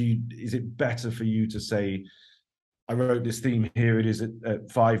 Like, is it better for you to say, I wrote this theme, here it is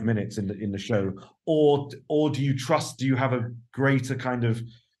at 5 minutes in the show, or do you have a greater kind of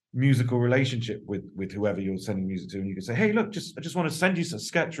musical relationship with whoever you're sending music to, and you can say, hey, look, I just want to send you a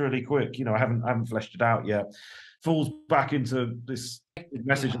sketch really quick, I haven't fleshed it out yet. Falls back into this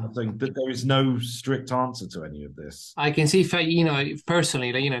message thing that there is no strict answer to any of this. I can see if I,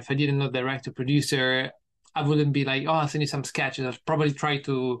 personally, like, if I didn't know director, producer, I wouldn't be like, oh, I'll send you some sketches. I'd probably try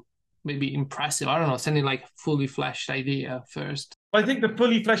to maybe impressive. I don't know, sending like fully fleshed idea first. I think the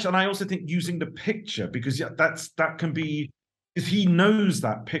fully fleshed, and I also think using the picture, because that can be, if he knows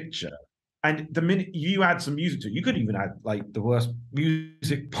that picture, and the minute you add some music to it, you could even add like the worst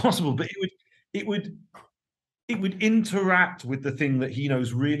music possible, but it would interact with the thing that he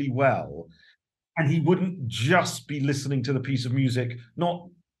knows really well, and he wouldn't just be listening to the piece of music, not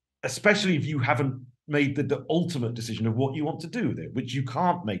especially if you haven't made the ultimate decision of what you want to do with it, which you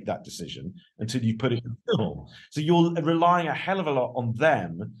can't make that decision until you put it in film. So you're relying a hell of a lot on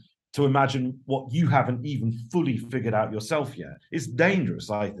them to imagine what you haven't even fully figured out yourself yet. It's dangerous,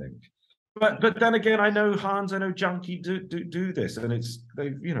 I think. But then again, I know Hans, I know Junkie do this, and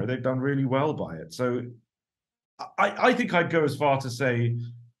they've done really well by it. So I think I'd go as far to say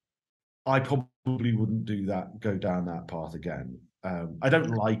I probably wouldn't go down that path again. I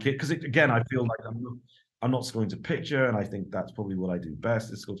don't like it because, again, I feel like I'm not scoring to picture, and I think that's probably what I do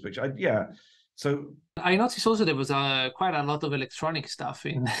best is score to picture. So I noticed also there was quite a lot of electronic stuff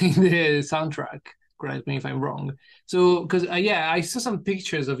in the soundtrack. Correct me if I'm wrong. So, because I saw some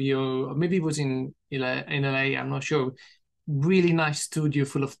pictures of you. Maybe it was in LA. I'm not sure. Really nice studio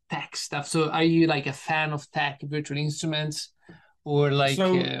full of tech stuff. So, are you like a fan of tech, virtual instruments, or like?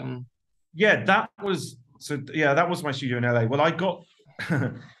 That was my studio in LA. Well, I got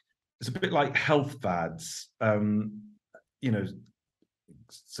it's a bit like health fads,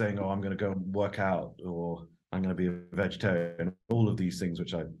 saying, "Oh, I'm going to go and work out," or "I'm going to be a vegetarian." All of these things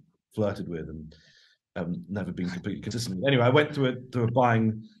which I flirted with and never been completely consistent with. Anyway, I went to a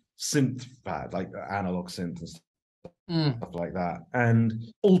buying synth fad, like analog synth and stuff like that. And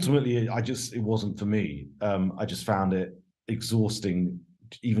ultimately, it wasn't for me. I just found it exhausting,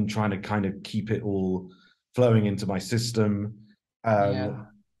 even trying to kind of keep it all flowing into my system.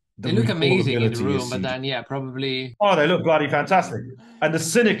 They look amazing in the room, but then probably. Oh, they look bloody fantastic. And the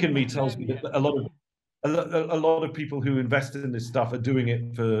cynic in me tells me that a lot of people who invest in this stuff are doing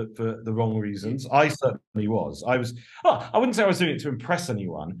it for the wrong reasons. I certainly was. I wouldn't say I was doing it to impress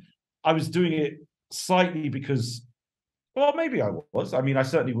anyone. I was doing it slightly because, well, maybe I was. I mean, I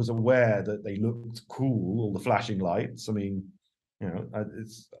certainly was aware that they looked cool, all the flashing lights. I mean,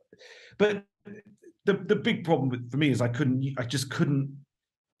 but the big problem for me is I just couldn't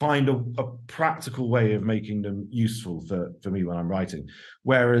find a practical way of making them useful for me when I'm writing.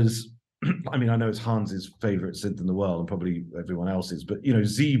 Whereas, I mean, I know it's Hans's favorite synth in the world and probably everyone else's, but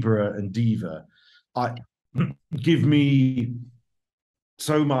Zebra and Diva give me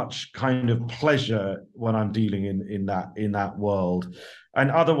so much kind of pleasure when I'm dealing in that world, and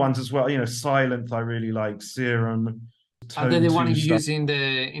other ones as well. Silent, I really like. Serum. Are they the one you use in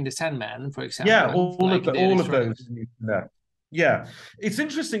the Sandman, for example? Yeah, all of those. Yeah, it's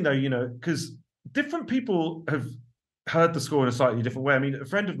interesting though, because different people have heard the score in a slightly different way. I mean, a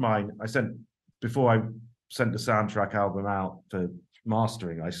friend of mine, before I sent the soundtrack album out for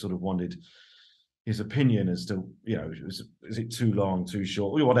mastering, I sort of wanted his opinion as to, is it too long, too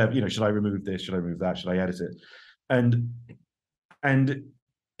short, or whatever, should I remove this, should I remove that, should I edit it? And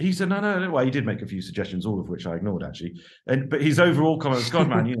he said, no. Well, he did make a few suggestions, all of which I ignored actually. But his overall comment was, God,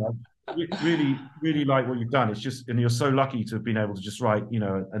 man, really, really like what you've done. It's just, and you're so lucky to have been able to just write,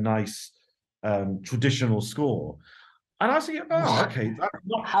 a nice traditional score. And I was thinking, oh, okay,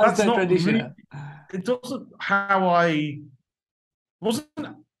 how's that traditional? Really, it doesn't how I wasn't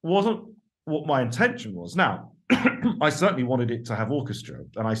what my intention was. Now, I certainly wanted it to have orchestra,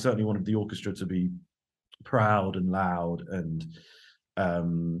 and I certainly wanted the orchestra to be proud and loud, and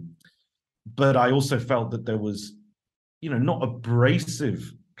but I also felt that there was, not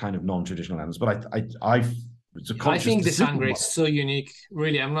abrasive kind of non-traditional elements, but I think the Sangre is so unique.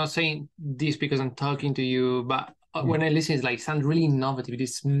 Really, I'm not saying this because I'm talking to you, but when I listen, it's like sounds really innovative.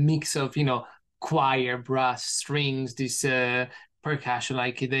 This mix of choir, brass, strings, this percussion,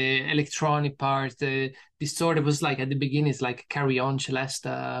 like the electronic part, the sort of was like at the beginning, it's like carry-on celeste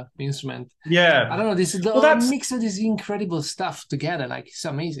instrument. Yeah, I don't know. This is a mix of this incredible stuff together. Like it's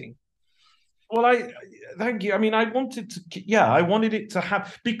amazing. Well, I thank you. I mean, I wanted to, yeah, I wanted it to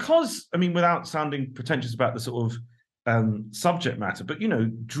have, because, I mean, without sounding pretentious about the sort of subject matter, but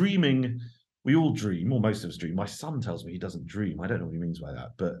dreaming, we all dream, or most of us dream. My son tells me he doesn't dream. I don't know what he means by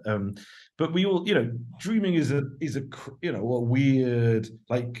that, but we all, dreaming is a a weird,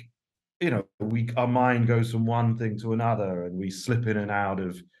 like, our mind goes from one thing to another, and we slip in and out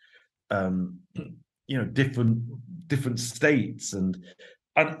of different states, and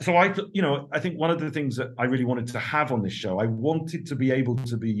so I think one of the things that I really wanted to have on this show, I wanted to be able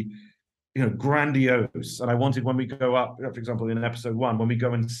to be, grandiose. And I wanted, when we go up, for example, in episode 1, when we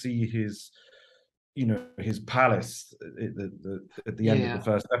go and see his palace at the end of the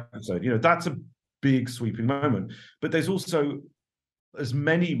first episode, that's a big sweeping moment. But there's also as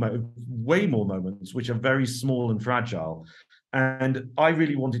many, way more moments which are very small and fragile. And I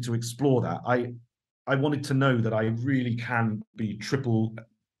really wanted to explore that. I wanted to know that I really can be triple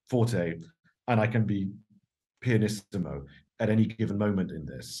forte and I can be pianissimo at any given moment in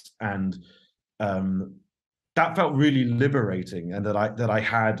this. And that felt really liberating, and that I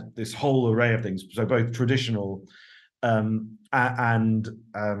had this whole array of things, so both traditional and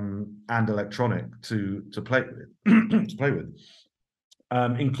electronic to play with,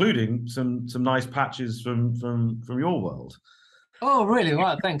 including some nice patches from your world. Oh, really?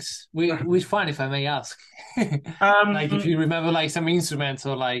 Wow, thanks. Which fun, if I may ask. Like, if you remember, like, some instruments,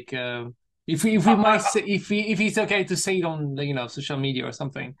 or like, if we might say, if it's okay to say it on, social media or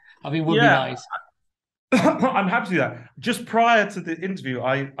something, I think would be nice. I'm happy to do that. Just prior to the interview,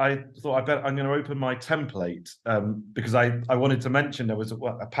 I thought I'm going to open my template, because I wanted to mention there was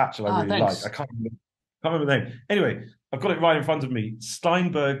a patch that I really liked. I can't remember the name. Anyway, I've got it right in front of me.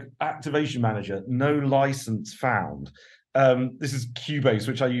 Steinberg Activation Manager, no license found. This is Cubase,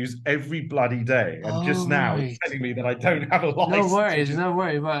 which I use every bloody day, and just now it's telling me that I don't have a license. No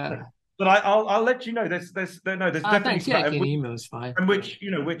worries. But I'll let you know. There's definitely thanks. Yeah, email is fine. And which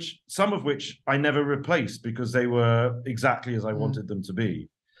some of which I never replaced because they were exactly as I wanted them to be.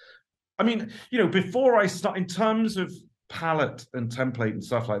 I mean, before I start, in terms of palette and template and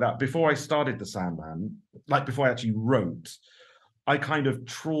stuff like that, before I started the Sandman, like before I actually wrote, I kind of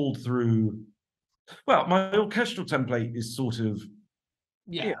trawled through. Well, my orchestral template is sort of,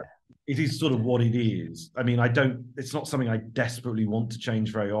 it is sort of what it is. I mean, it's not something I desperately want to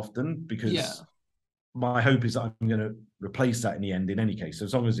change very often, because my hope is that I'm going to replace that in the end in any case. So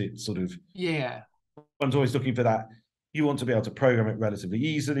as long as it's sort of, one's always looking for that. You want to be able to program it relatively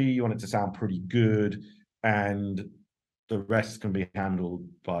easily. You want it to sound pretty good, and the rest can be handled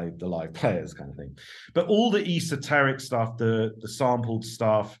by the live players, kind of thing. But all the esoteric stuff, the sampled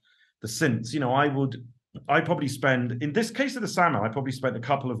stuff, the synths, I probably spend, in this case of the Sandman, I probably spent a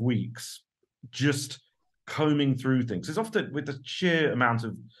couple of weeks just combing through things. It's often, with the sheer amount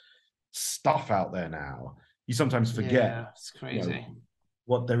of stuff out there now, you sometimes forget it's crazy.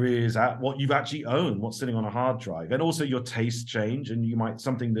 What there is, what you've actually owned, what's sitting on a hard drive. And also your tastes change, and you might,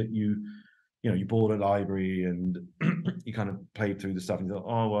 something that you bought a library and you kind of played through the stuff and you thought,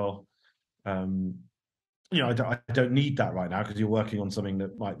 oh, well, I don't need that right now, because you're working on something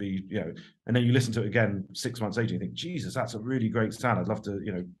that might be, and then you listen to it again 6 months later and you think, Jesus, that's a really great sound. I'd love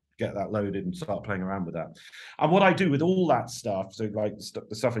to, get that loaded and start playing around with that. And what I do with all that stuff, so like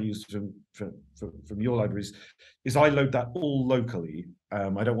the stuff I use from your libraries, is I load that all locally.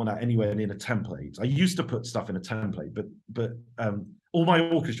 I don't want that anywhere near a template. I used to put stuff in a template, but all my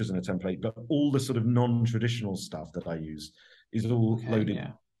orchestra's in a template, but all the sort of non-traditional stuff that I use is all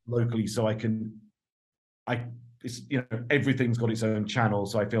loaded locally, so everything's got its own channel,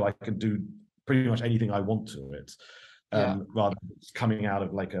 so I feel I can do pretty much anything I want to it. Rather than it's coming out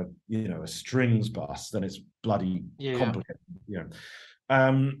of like a strings bus, then it's bloody complicated.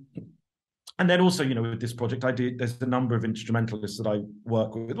 And then also, with this project there's a number of instrumentalists that I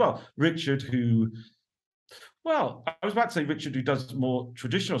work with. Well, Richard, I was about to say Richard, who does more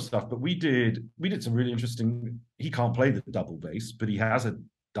traditional stuff, but we did some really interesting. He can't play the double bass, but he has a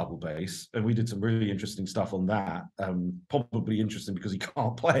double bass, and we did some really interesting stuff on that. Probably interesting because he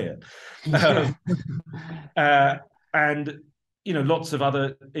can't play it. And lots of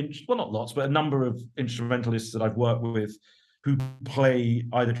other, not lots, but a number of instrumentalists that I've worked with who play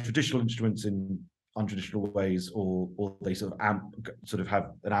either traditional instruments in untraditional ways, or they sort of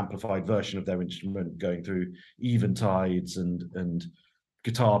have an amplified version of their instrument going through eventides and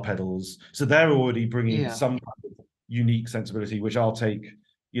guitar pedals. So they're already bringing some kind of unique sensibility, which I'll take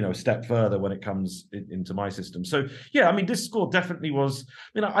a step further when it comes into my system. So I mean, this score definitely was,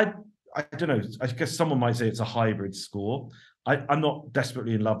 I don't know, I guess someone might say it's a hybrid score. I'm not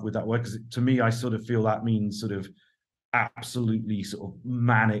desperately in love with that word, because to me, I sort of feel that means sort of absolutely sort of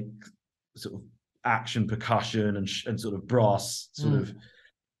manic sort of action percussion and sort of brass sort of.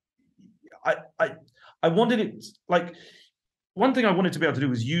 I wanted it like. One thing I wanted to be able to do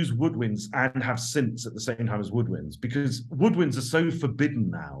was use woodwinds and have synths at the same time as woodwinds, because woodwinds are so forbidden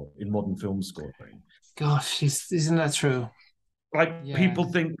now in modern film scoring. Gosh, isn't that true? Like people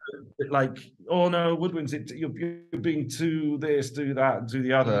think that, like, oh no, woodwinds, you're being too this, do that, and do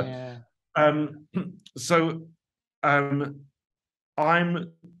the other. Yeah. So I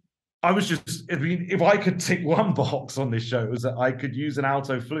was just, I mean, if I could tick one box on this show, it was that I could use an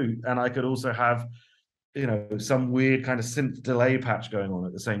alto flute and I could also have, you know, some weird kind of synth delay patch going on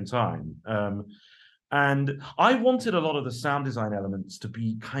at the same time. And I wanted a lot of the sound design elements to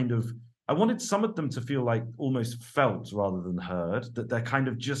be kind of, I wanted some of them to feel like almost felt rather than heard, that they're kind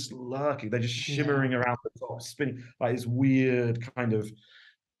of just lurking, they're just shimmering around the top, spinning like this weird kind of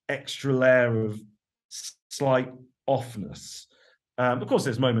extra layer of slight offness. Of course,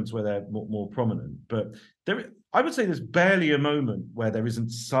 there's moments where they're more prominent, but I would say there's barely a moment where there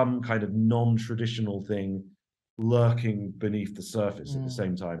isn't some kind of non-traditional thing lurking beneath the surface at the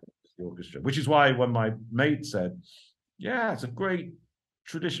same time as the orchestra, which is why when my mate said, yeah, it's a great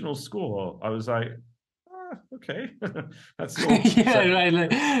traditional score, I was like, okay, that's your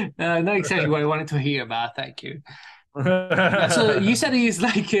right. Not exactly what I wanted to hear about. Thank you. So you said he's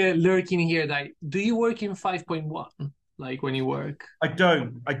like lurking here. Like, do you work in 5.1? Like when you work? I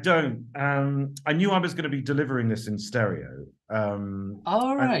don't. I knew I was going to be delivering this in stereo.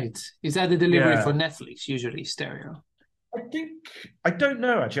 All right. Is that the delivery for Netflix, usually stereo? I don't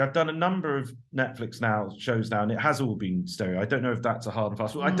know, actually. I've done a number of Netflix shows now, and it has all been stereo. I don't know if that's a hard and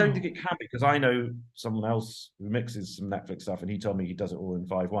fast rule. I don't think it can be, because I know someone else who mixes some Netflix stuff, and he told me he does it all in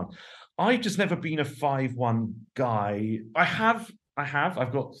 5.1. I've just never been a 5.1 guy.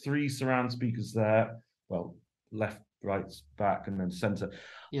 I've got 3 surround speakers there. Well, left, right, back, and then center.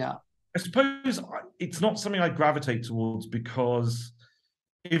 Yeah. I suppose it's not something I gravitate towards, because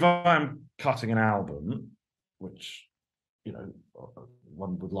if I'm cutting an album, which, you know,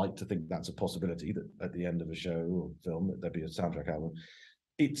 one would like to think that's a possibility, that at the end of a show or film that there'd be a soundtrack album,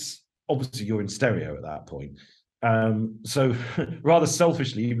 it's obviously you're in stereo at that point. So rather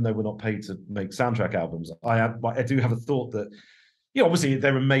selfishly, even though we're not paid to make soundtrack albums, I do have a thought that, yeah, obviously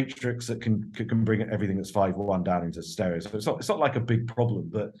there are Matrix that can bring everything that's 5.1 down into stereo. So it's not like a big problem,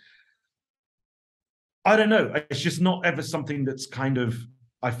 but I don't know. It's just not ever something that's kind of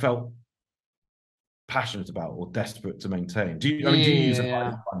I felt passionate about or desperate to maintain. Do you use a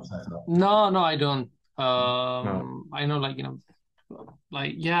 5.1 setup? No, I don't. No. I know, like, you know,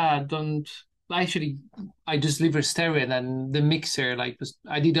 like, yeah, I don't actually. I just deliver stereo, and then the mixer, like,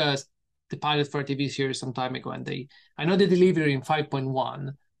 I did the pilot for a TV series some time ago, and I know the delivery in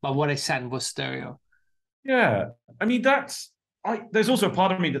 5.1, but what I sent was stereo. Yeah, I mean there's also a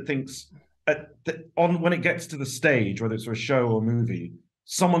part of me that thinks when it gets to the stage, whether it's for a show or a movie,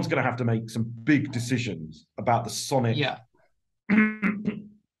 someone's going to have to make some big decisions about the sonic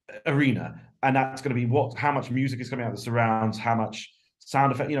arena, and that's going to be how much music is coming out of the surrounds, how much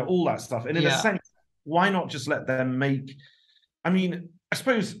sound effect, you know, all that stuff. And in a sense, why not just let them make? I mean, I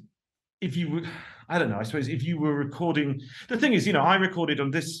suppose if you would, I don't know. I suppose if you were recording, the thing is, you know, I recorded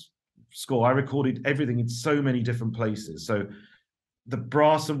on this score. I recorded everything in so many different places. So the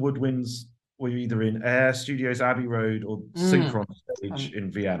brass and woodwinds were either in Air Studios Abbey Road or Synchron Stage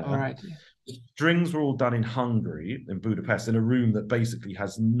in Vienna. All right. The strings were all done in Hungary, in Budapest, in a room that basically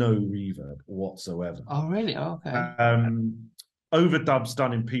has no reverb whatsoever. Oh, really? Okay. Overdubs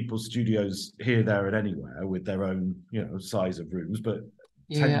done in people's studios here, there, and anywhere with their own, you know, size of rooms, but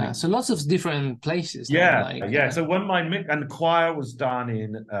so lots of different places. So when and the choir was done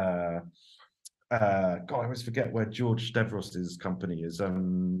in God, I always forget where George Devros's company is.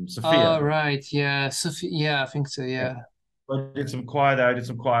 Sophia. Oh, right. Yeah. Sophia. Yeah, I think so. Yeah. I did some choir there. I did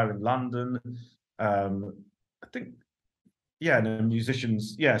some choir in London. I think, and then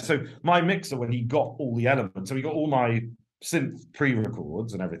musicians. Yeah. So my mixer, when he got all the elements, so he got all my synth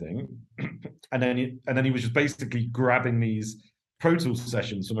pre-records and everything, and then he was just basically grabbing these Pro Tools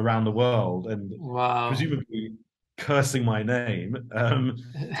sessions from around the world and presumably cursing my name.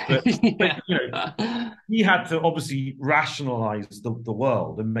 But you know, he had to obviously rationalize the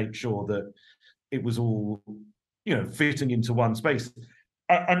world and make sure that it was all, you know, fitting into one space.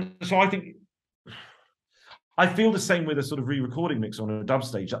 And so I feel the same with a sort of re-recording mix on a dub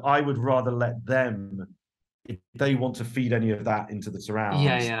stage. I would rather let them, if they want to feed any of that into the surrounds.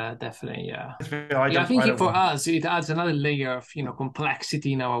 Yeah, definitely. Yeah. I think for us, it adds another layer of, you know,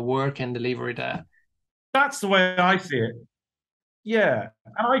 complexity in our work and delivery there. That's the way I see it. Yeah.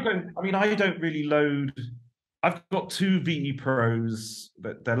 And I don't really load I've got two VE Pros,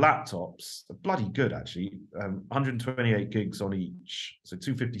 but they're laptops. They're bloody good, actually. 128 gigs on each, so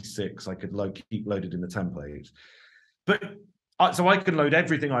 256. I could keep loaded in the template. But so I can load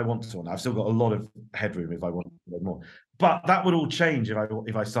everything I want to on. I've still got a lot of headroom if I want to load more. But that would all change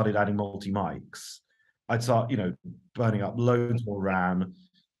if I started adding multi mics. I'd start, burning up loads more RAM.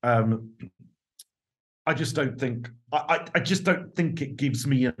 I just don't think it gives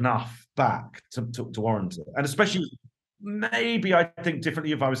me enough back to warrant it. And especially, maybe I think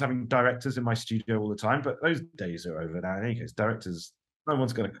differently if I was having directors in my studio all the time. But those days are over now. In any case, directors, no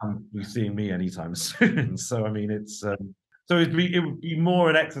one's going to come be seeing me anytime soon. So I mean, it's so it would be more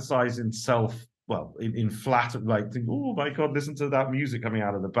an exercise in in flat, like think, oh my god, listen to that music coming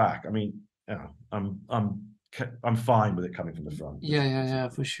out of the back. I mean, I'm fine with it coming from the front. Yeah,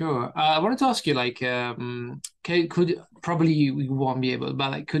 for sure. I wanted to ask you, like, probably you won't be able,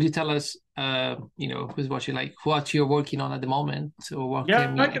 but like, could you tell us, who's watching, like, what you're working on at the moment, or what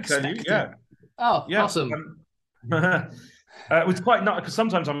can we I can tell you. Yeah. Oh, yeah. Awesome. It's quite not because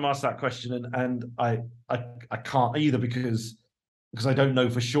sometimes I'm asked that question and I can't either because I don't know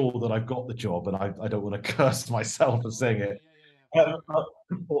for sure that I've got the job and I don't want to curse myself for saying it.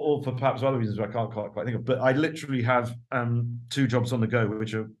 Or for perhaps other reasons I can't quite think of. But I literally have two jobs on the go,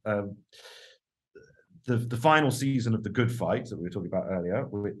 which are the final season of The Good Fight that we were talking about earlier,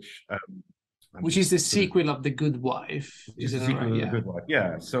 which is the sequel of The Good Wife. Is the sequel of The Good Wife?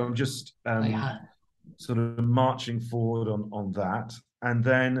 Yeah. So I'm just sort of marching forward on that, and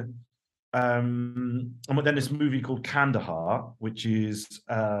then this movie called Kandahar, which is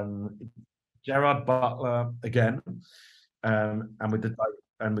Gerard Butler again. So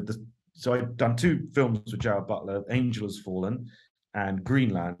I've done two films with Gerard Butler, Angel Has Fallen and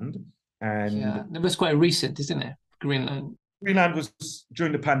Greenland. And that was quite recent, isn't it? Greenland was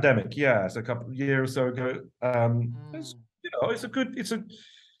during the pandemic, so a couple of years or so ago.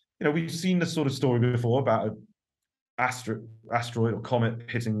 We've seen this sort of story before about an asteroid or comet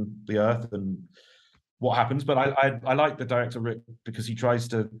hitting the Earth and what happens. But I like the director Rick because he tries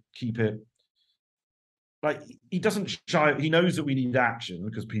to keep it. Like, he doesn't shy. He knows that we need action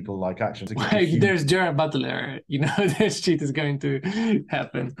because people like action. There's Gerard Butler. This shit is going to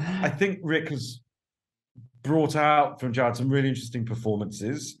happen. I think Rick has brought out from Gerard some really interesting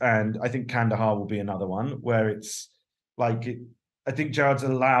performances, and I think Kandahar will be another one where it's like I think Gerard's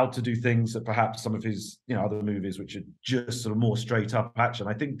allowed to do things that perhaps some of his other movies, which are just sort of more straight up action.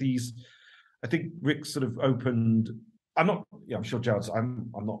 I think Rick sort of opened. I'm sure Gerard's.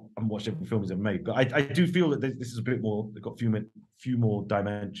 I'm watched every film he's ever made, but I do feel that this is a bit more. They've got a few more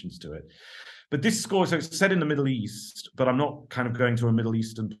dimensions to it. But this score, so it's set in the Middle East, but I'm not kind of going to a Middle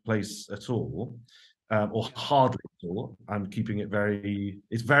Eastern place at all, or hardly at all. I'm keeping it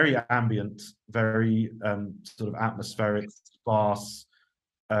it's very ambient, very sort of atmospheric, sparse.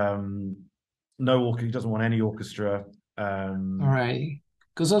 He doesn't want any orchestra. All right.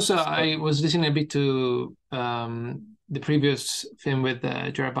 Because also I was listening a bit to the previous film with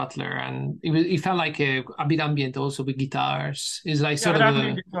Gerard Butler, and it felt like a bit ambient also with guitars. It's like sort of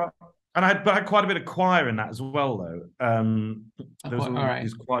and I had quite a bit of choir in that as well, though. There was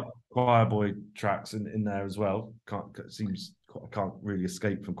these choir boy tracks in there as well. I can't really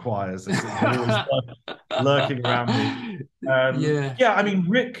escape from choirs. They're always lurking around me. I mean,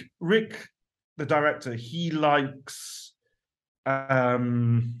 Rick, the director, he likes.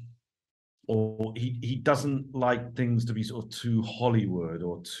 Or he doesn't like things to be sort of too Hollywood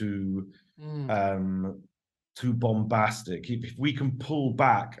or too bombastic. If we can pull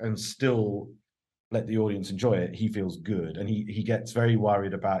back and still let the audience enjoy it, he feels good, and he gets very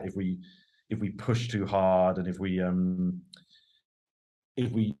worried about if we push too hard and if we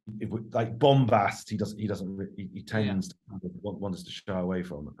like bombast. He tends to want us to shy away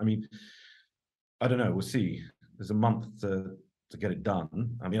from. I mean, I don't know. We'll see. There's a month to get it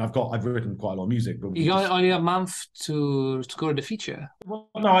done. I mean, I've written quite a lot of music, but you got only a month to score the feature. Well,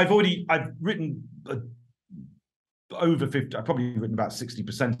 no, I've written over 50. I've probably written about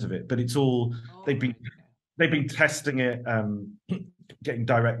 60% of it, but it's all they've been testing it, getting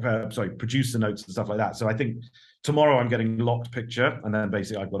producer notes and stuff like that. So I think tomorrow I'm getting locked picture, and then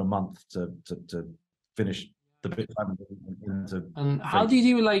basically I've got a month to finish the bit. And how do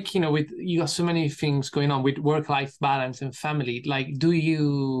you do, with you got so many things going on with work-life balance and family? Like, do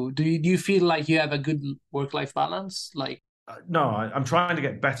you feel like you have a good work-life balance? Like, no, I'm trying to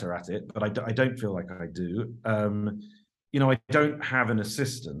get better at it, but I don't feel like I do. I don't have an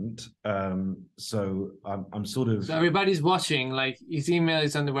assistant, so I'm sort of. So everybody's watching. Like, his email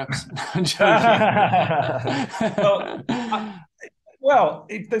is on the website. Well,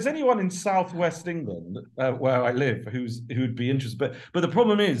 if there's anyone in Southwest England where I live who'd be interested, but the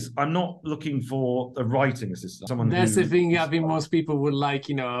problem is I'm not looking for a writing assistant, someone That's who the thing. I think most people would like,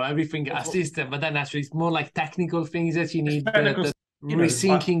 everything That's what- assistant, but then actually it's more like technical things that you need, technical, the you know,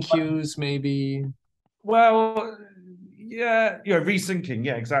 resyncing cues, maybe. well, yeah, resyncing,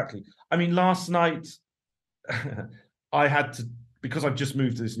 yeah, exactly. I mean, last night I had to, because I've just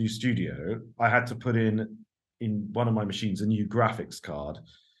moved to this new studio, I had to put in one of my machines a new graphics card,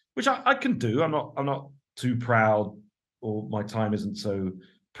 which I can do. I'm not too proud, or my time isn't so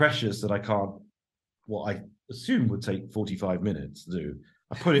precious that I can't, what I assume would take 45 minutes to do.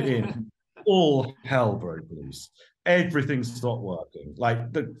 I put it in, all hell broke loose. Everything stopped working. Like,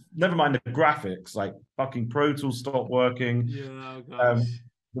 never mind the graphics, like fucking Pro Tools stopped working. Yeah, oh gosh.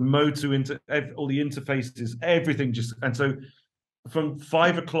 The Motu all the interfaces, everything just, and so from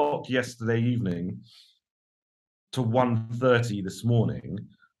 5 o'clock yesterday evening to 1:30 this morning,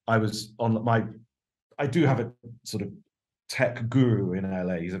 I was on I do have a sort of tech guru in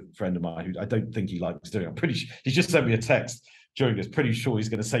LA. He's a friend of mine who I don't think he likes doing. I'm pretty sure he just sent me a text during this, pretty sure he's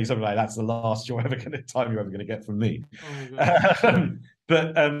going to say something like, "That's the last time you're ever going to get from me." Oh,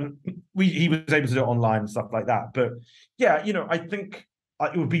 but he was able to do it online and stuff like that. But yeah, I think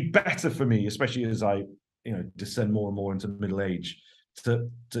it would be better for me, especially as I descend more and more into middle age, to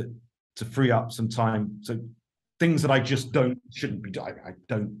free up some time. So things that I just shouldn't be doing. I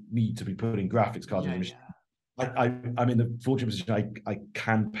don't need to be putting graphics cards in the machine. I'm in the fortunate position I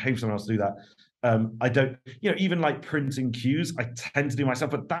can pay for someone else to do that. I don't, even like printing cues, I tend to do myself,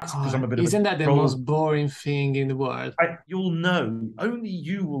 but that's because I'm a bit of a Isn't that the most boring thing in the world? You'll know, only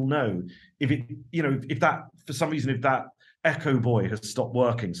you will know if it, if that, for some reason, if that Echo Boy has stopped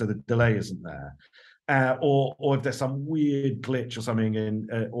working, so the delay isn't there. Or if there's some weird glitch or something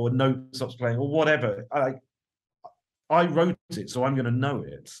or note stops playing or whatever. I wrote it, so I'm going to know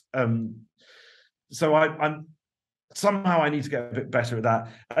it. So I'm somehow I need to get a bit better at that.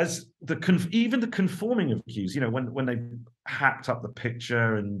 As even the conforming of cues, when they hacked up the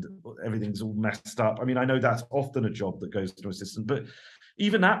picture and everything's all messed up. I mean, I know that's often a job that goes to an assistant, but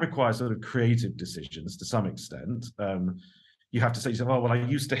even that requires sort of creative decisions to some extent. You have to say to yourself, "Oh, well, I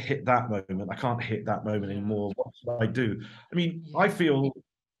used to hit that moment. I can't hit that moment anymore. What should I do?" I mean, I feel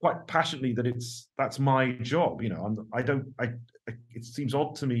quite passionately that that's my job. It seems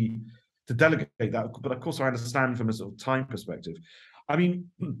odd to me to delegate that, but of course I understand from a sort of time perspective. I mean,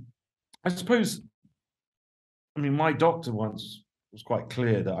 I suppose, my doctor once was quite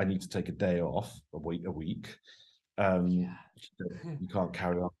clear that I need to take a day off a week. You can't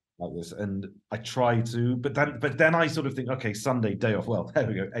carry on like this, and I try to, but then I sort of think, okay, Sunday, day off. Well, there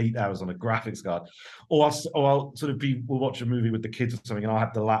we go, 8 hours on a graphics card, or I'll sort of we'll watch a movie with the kids or something, and I'll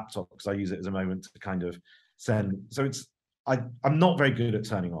have the laptop because I use it as a moment to kind of send. So I'm not very good at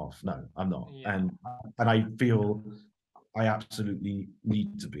turning off. No, I'm not, and I feel I absolutely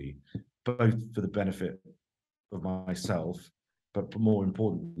need to be, both for the benefit of myself, but more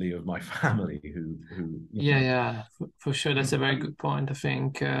importantly of my family, who for sure. That's a very good point. I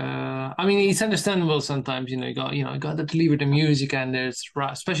think I mean, it's understandable sometimes, you got to deliver the music, and there's,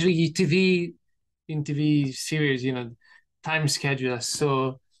 especially in TV series, time schedule is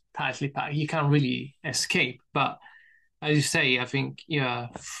so tightly packed, you can't really escape. But as you say, I think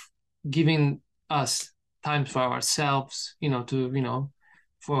giving us time for ourselves,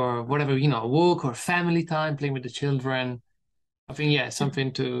 for whatever, work or family time, playing with the children, I think,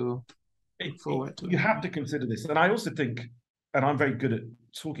 something to look forward to. You have to consider this. And I also think, and I'm very good at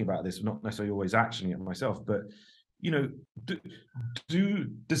talking about this, not necessarily always actioning it myself, but,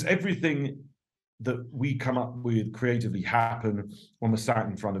 does everything that we come up with creatively happen on the sat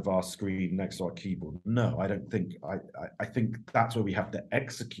in front of our screen next to our keyboard? No, I don't think. I think that's where we have to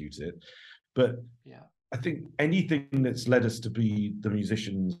execute it. But I think anything that's led us to be the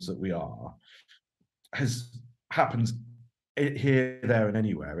musicians that we are happens here, there, and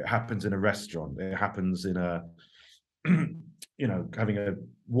anywhere. It happens in a restaurant. It happens in a, having a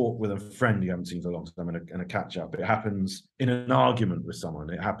walk with a friend you haven't seen for a long time and a catch up. It happens in an argument with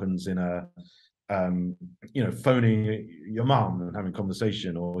someone. It happens in a, phoning your mum and having a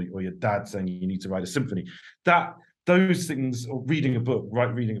conversation, or your dad saying you need to write a symphony. Those things, or reading a book,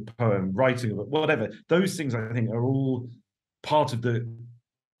 reading a poem, writing a book, whatever. Those things, I think, are all part of the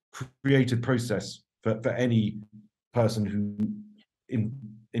creative process for any person who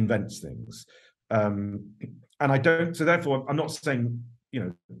invents things. And I don't. So therefore, I'm not saying,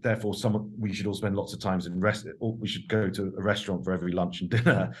 therefore we should all spend lots of time or we should go to a restaurant for every lunch and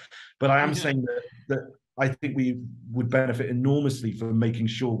dinner. But I am saying that I think we would benefit enormously from making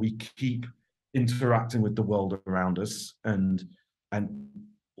sure we keep interacting with the world around us and and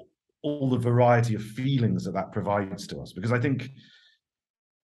all the variety of feelings that that provides to us. Because I think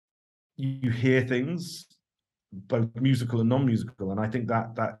you hear things, both musical and non-musical, and I think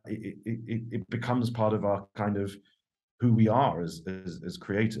that it becomes part of our kind of who we are as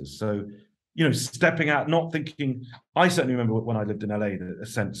creators. So, you know, stepping out, not thinking. I certainly remember when I lived in LA, a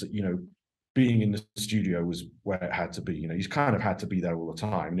sense that, you know, being in the studio was where it had to be. You know, you kind of had to be there all the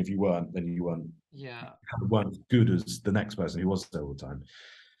time, and if you weren't, then you weren't. Yeah. You kind of weren't good as the next person who was there all the time.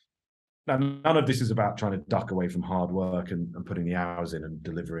 Now, none of this is about trying to duck away from hard work and putting the hours in and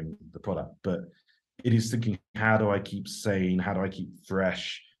delivering the product, but it is thinking, how do I keep sane? How do I keep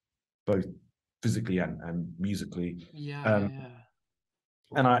fresh, both physically and musically? Yeah.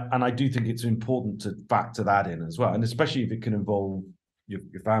 And I do think it's important to factor that in as well, and especially if it can involve your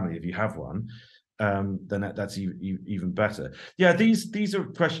family, if you have one, then that's even better. Yeah, these are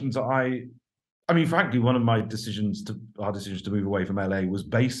questions that I mean, frankly, one of our decisions to move away from LA was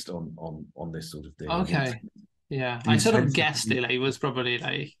based on this sort of thing. Okay. Yeah, I sort of guessed it was probably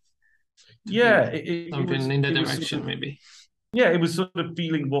like something in the direction, maybe. Yeah, it was sort of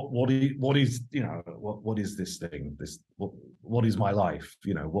feeling what is you know what is this thing, what is my life,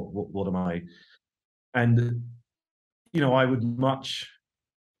 you know, what am I, and you know, I'd much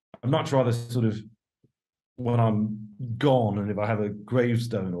rather sort of, when I'm gone and if I have a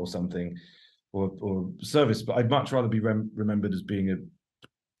gravestone or something or service, but I'd much rather be remembered as being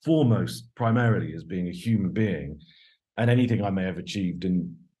primarily as being a human being, and anything I may have achieved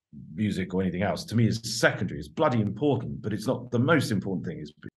in music or anything else to me is secondary. It's bloody important, but it's not the most important thing.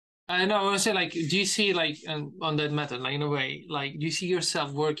 I know. I would say, like, do you see, like, on that method, like, in a way, like, do you see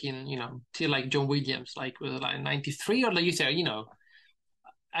yourself working, you know, till like John Williams, like, with like 93, or like you say, you know,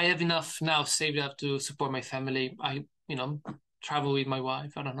 I have enough now saved up to support my family. I, you know, travel with my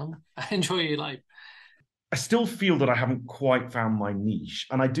wife. I don't know. I enjoy life. I still feel that I haven't quite found my niche,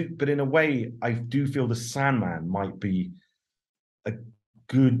 and I do, but in a way, I do feel the Sandman might be a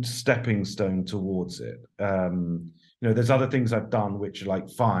good stepping stone towards it. You know, there's other things I've done which are like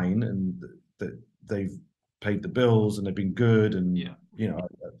fine, and that they've paid the bills and they've been good, and you know,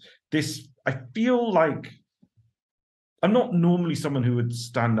 this, I feel like I'm not normally someone who would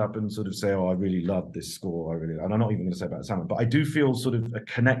stand up and sort of say, "Oh, I really love this score. And I'm not even going to say about Sandman, but I do feel sort of a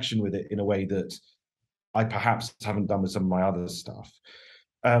connection with it in a way that I perhaps haven't done with some of my other stuff.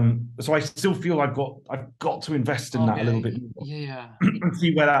 So I still feel I've got to invest in that a little bit more, and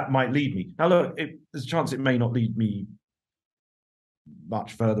see where that might lead me. Now, look, there's a chance it may not lead me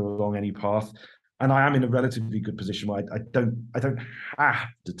much further along any path, and I am in a relatively good position where I don't have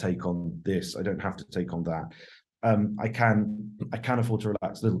to take on this. I don't have to take on that. I can afford to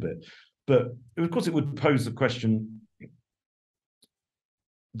relax a little bit, but of course it would pose the question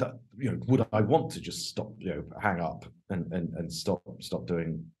that, you know, would I want to just stop, you know, hang up and stop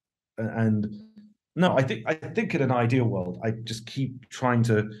doing, and no, I think in an ideal world I just keep trying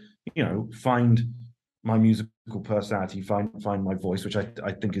to, you know, find my musical personality, find my voice, which I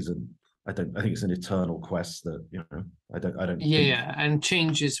think is I think it's an eternal quest that, you know, I don't think, and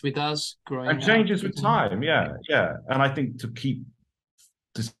changes with us growing and changes with time, and I think to keep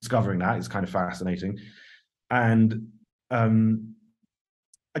discovering that is kind of fascinating, and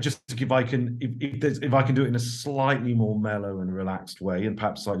I just think if I can do it in a slightly more mellow and relaxed way, and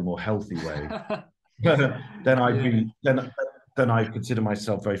perhaps slightly more healthy way, then I consider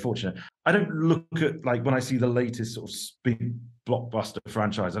myself very fortunate. I don't look at, like, when I see the latest sort of big blockbuster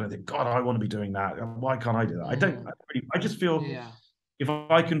franchise, I don't think, God, I want to be doing that. Why can't I do that? I just feel if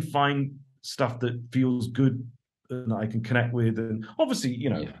I can find stuff that feels good and I can connect with, and obviously, you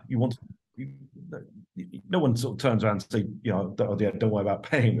know, you want to, no one sort of turns around and say, you know, don't worry about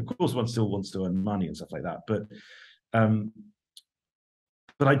paying. Of course, one still wants to earn money and stuff like that. But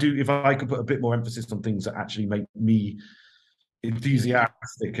I do, if I could put a bit more emphasis on things that actually make me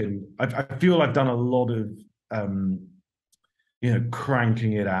enthusiastic, and I feel I've done a lot of, you know,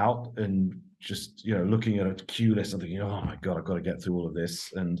 cranking it out and just, you know, looking at a cue list and thinking, oh my God, I've got to get through all of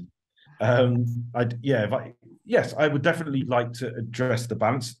this. And I would definitely like to address the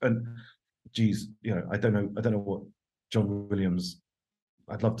balance. And geez, you know, I don't know what John Williams,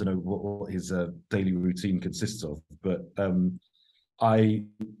 I'd love to know what his daily routine consists of, but for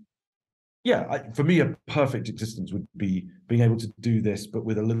me, a perfect existence would be being able to do this, but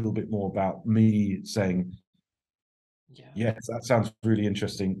with a little bit more about me saying, yes, that sounds really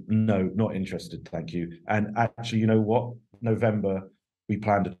interesting. No, not interested, thank you. And actually, you know what? November, we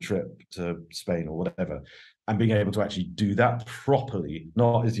planned a trip to Spain or whatever, and being able to actually do that properly,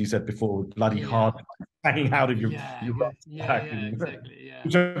 not, as you said before, bloody hard hanging out of your exactly,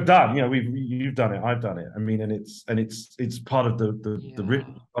 which I've done. You know, you've done it, I've done it. I mean, and it's part of the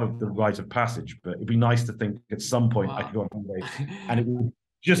written part of the rite of passage. But it'd be nice to think at some point I could go on holiday, and it would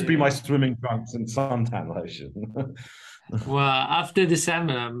just be my swimming trunks and suntan lotion. Well, after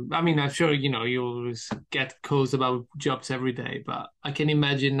December, I mean, I'm sure you always get calls about jobs every day, but I can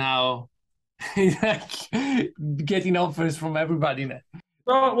imagine now getting offers from everybody now.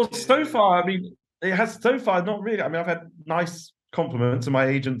 Well, so far, I mean, it has so far not really. I mean, I've had nice compliments, and my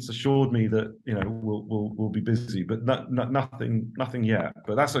agents assured me that we'll be busy, but nothing yet.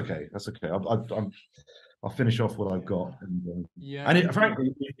 But that's okay. That's okay. I'll finish off what I've got, and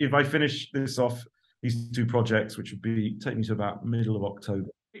frankly, if I finish this off, these two projects, which would take me to about middle of October.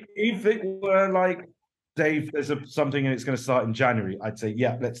 If it were like, Dave, there's something and it's going to start in January, I'd say,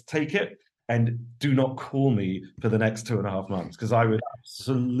 yeah, let's take it. And do not call me for the next 2.5 months, because I would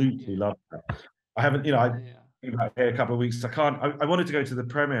absolutely love that. I haven't, I've been back here a couple of weeks. I wanted to go to the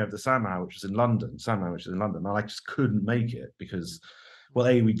premiere of the Sandman, which was in London, and I just couldn't make it because, well,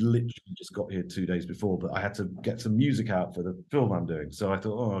 we'd literally just got here 2 days before, but I had to get some music out for the film I'm doing. So I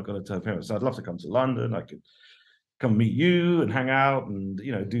thought, I've got to tell parents. So I'd love to come to London. I could come meet you and hang out and,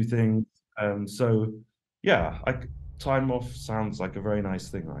 do things. So, yeah, time off sounds like a very nice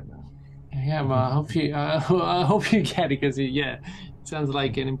thing right now. Yeah, well, I hope you get it, because it sounds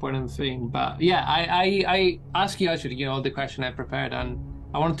like an important thing. But yeah, I ask you actually, all the question I prepared, and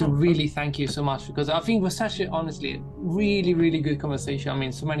I wanted to really thank you so much, because I think it was such honestly, really, really good conversation. I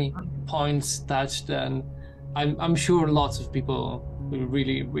mean, so many points touched, and I'm sure lots of people were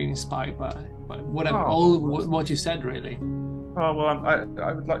really, really inspired by what you said, really. Oh, well, I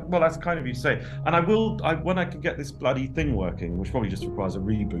would like, well, that's kind of you to say. And when I can get this bloody thing working, which probably just requires a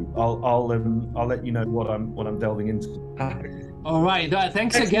reboot, I'll let you know what I'm delving into. All right.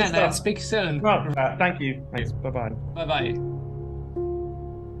 Thanks again, and speak soon. Well, thank you. Thanks. Bye-bye. Bye-bye.